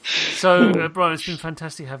 So, Brian, it's been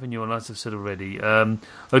fantastic having you on, as I've said already. I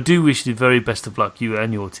do wish you the very best of luck, you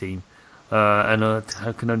and your team. And I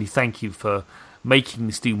can only thank you for making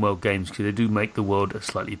the Steamworld games, because they do make the world a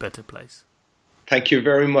slightly better place. Thank you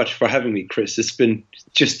very much for having me, Chris. It's been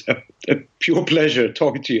just a pure pleasure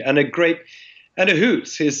talking to you, and a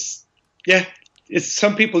hoot. It's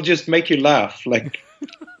some people just make you laugh like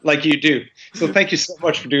you do. So thank you so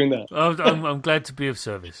much for doing that. I'm glad to be of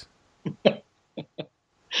service.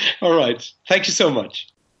 All right. Thank you so much.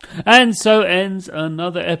 And so ends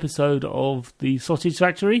another episode of The Sausage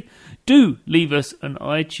Factory. Do leave us an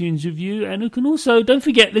iTunes review, and you can also, don't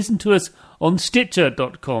forget, listen to us on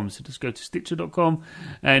Stitcher.com. So just go to Stitcher.com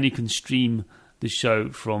and you can stream the show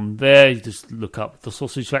from there. You just look up The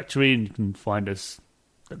Sausage Factory and you can find us.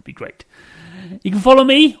 That'd be great. You can follow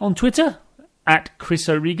me on Twitter at Chris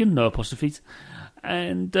O'Regan, no apostrophes.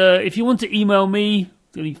 And if you want to email me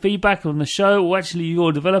any feedback on the show, or actually you're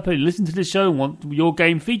a developer, you listen to the show and want your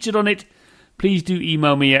game featured on it, please do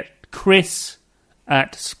email me at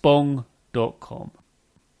chris@spong.com.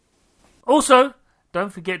 Also,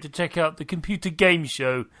 don't forget to check out the Computer Game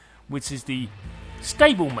Show, which is the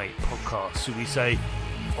stablemate podcast, should we say,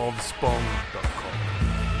 of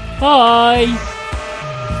spong.com. Bye!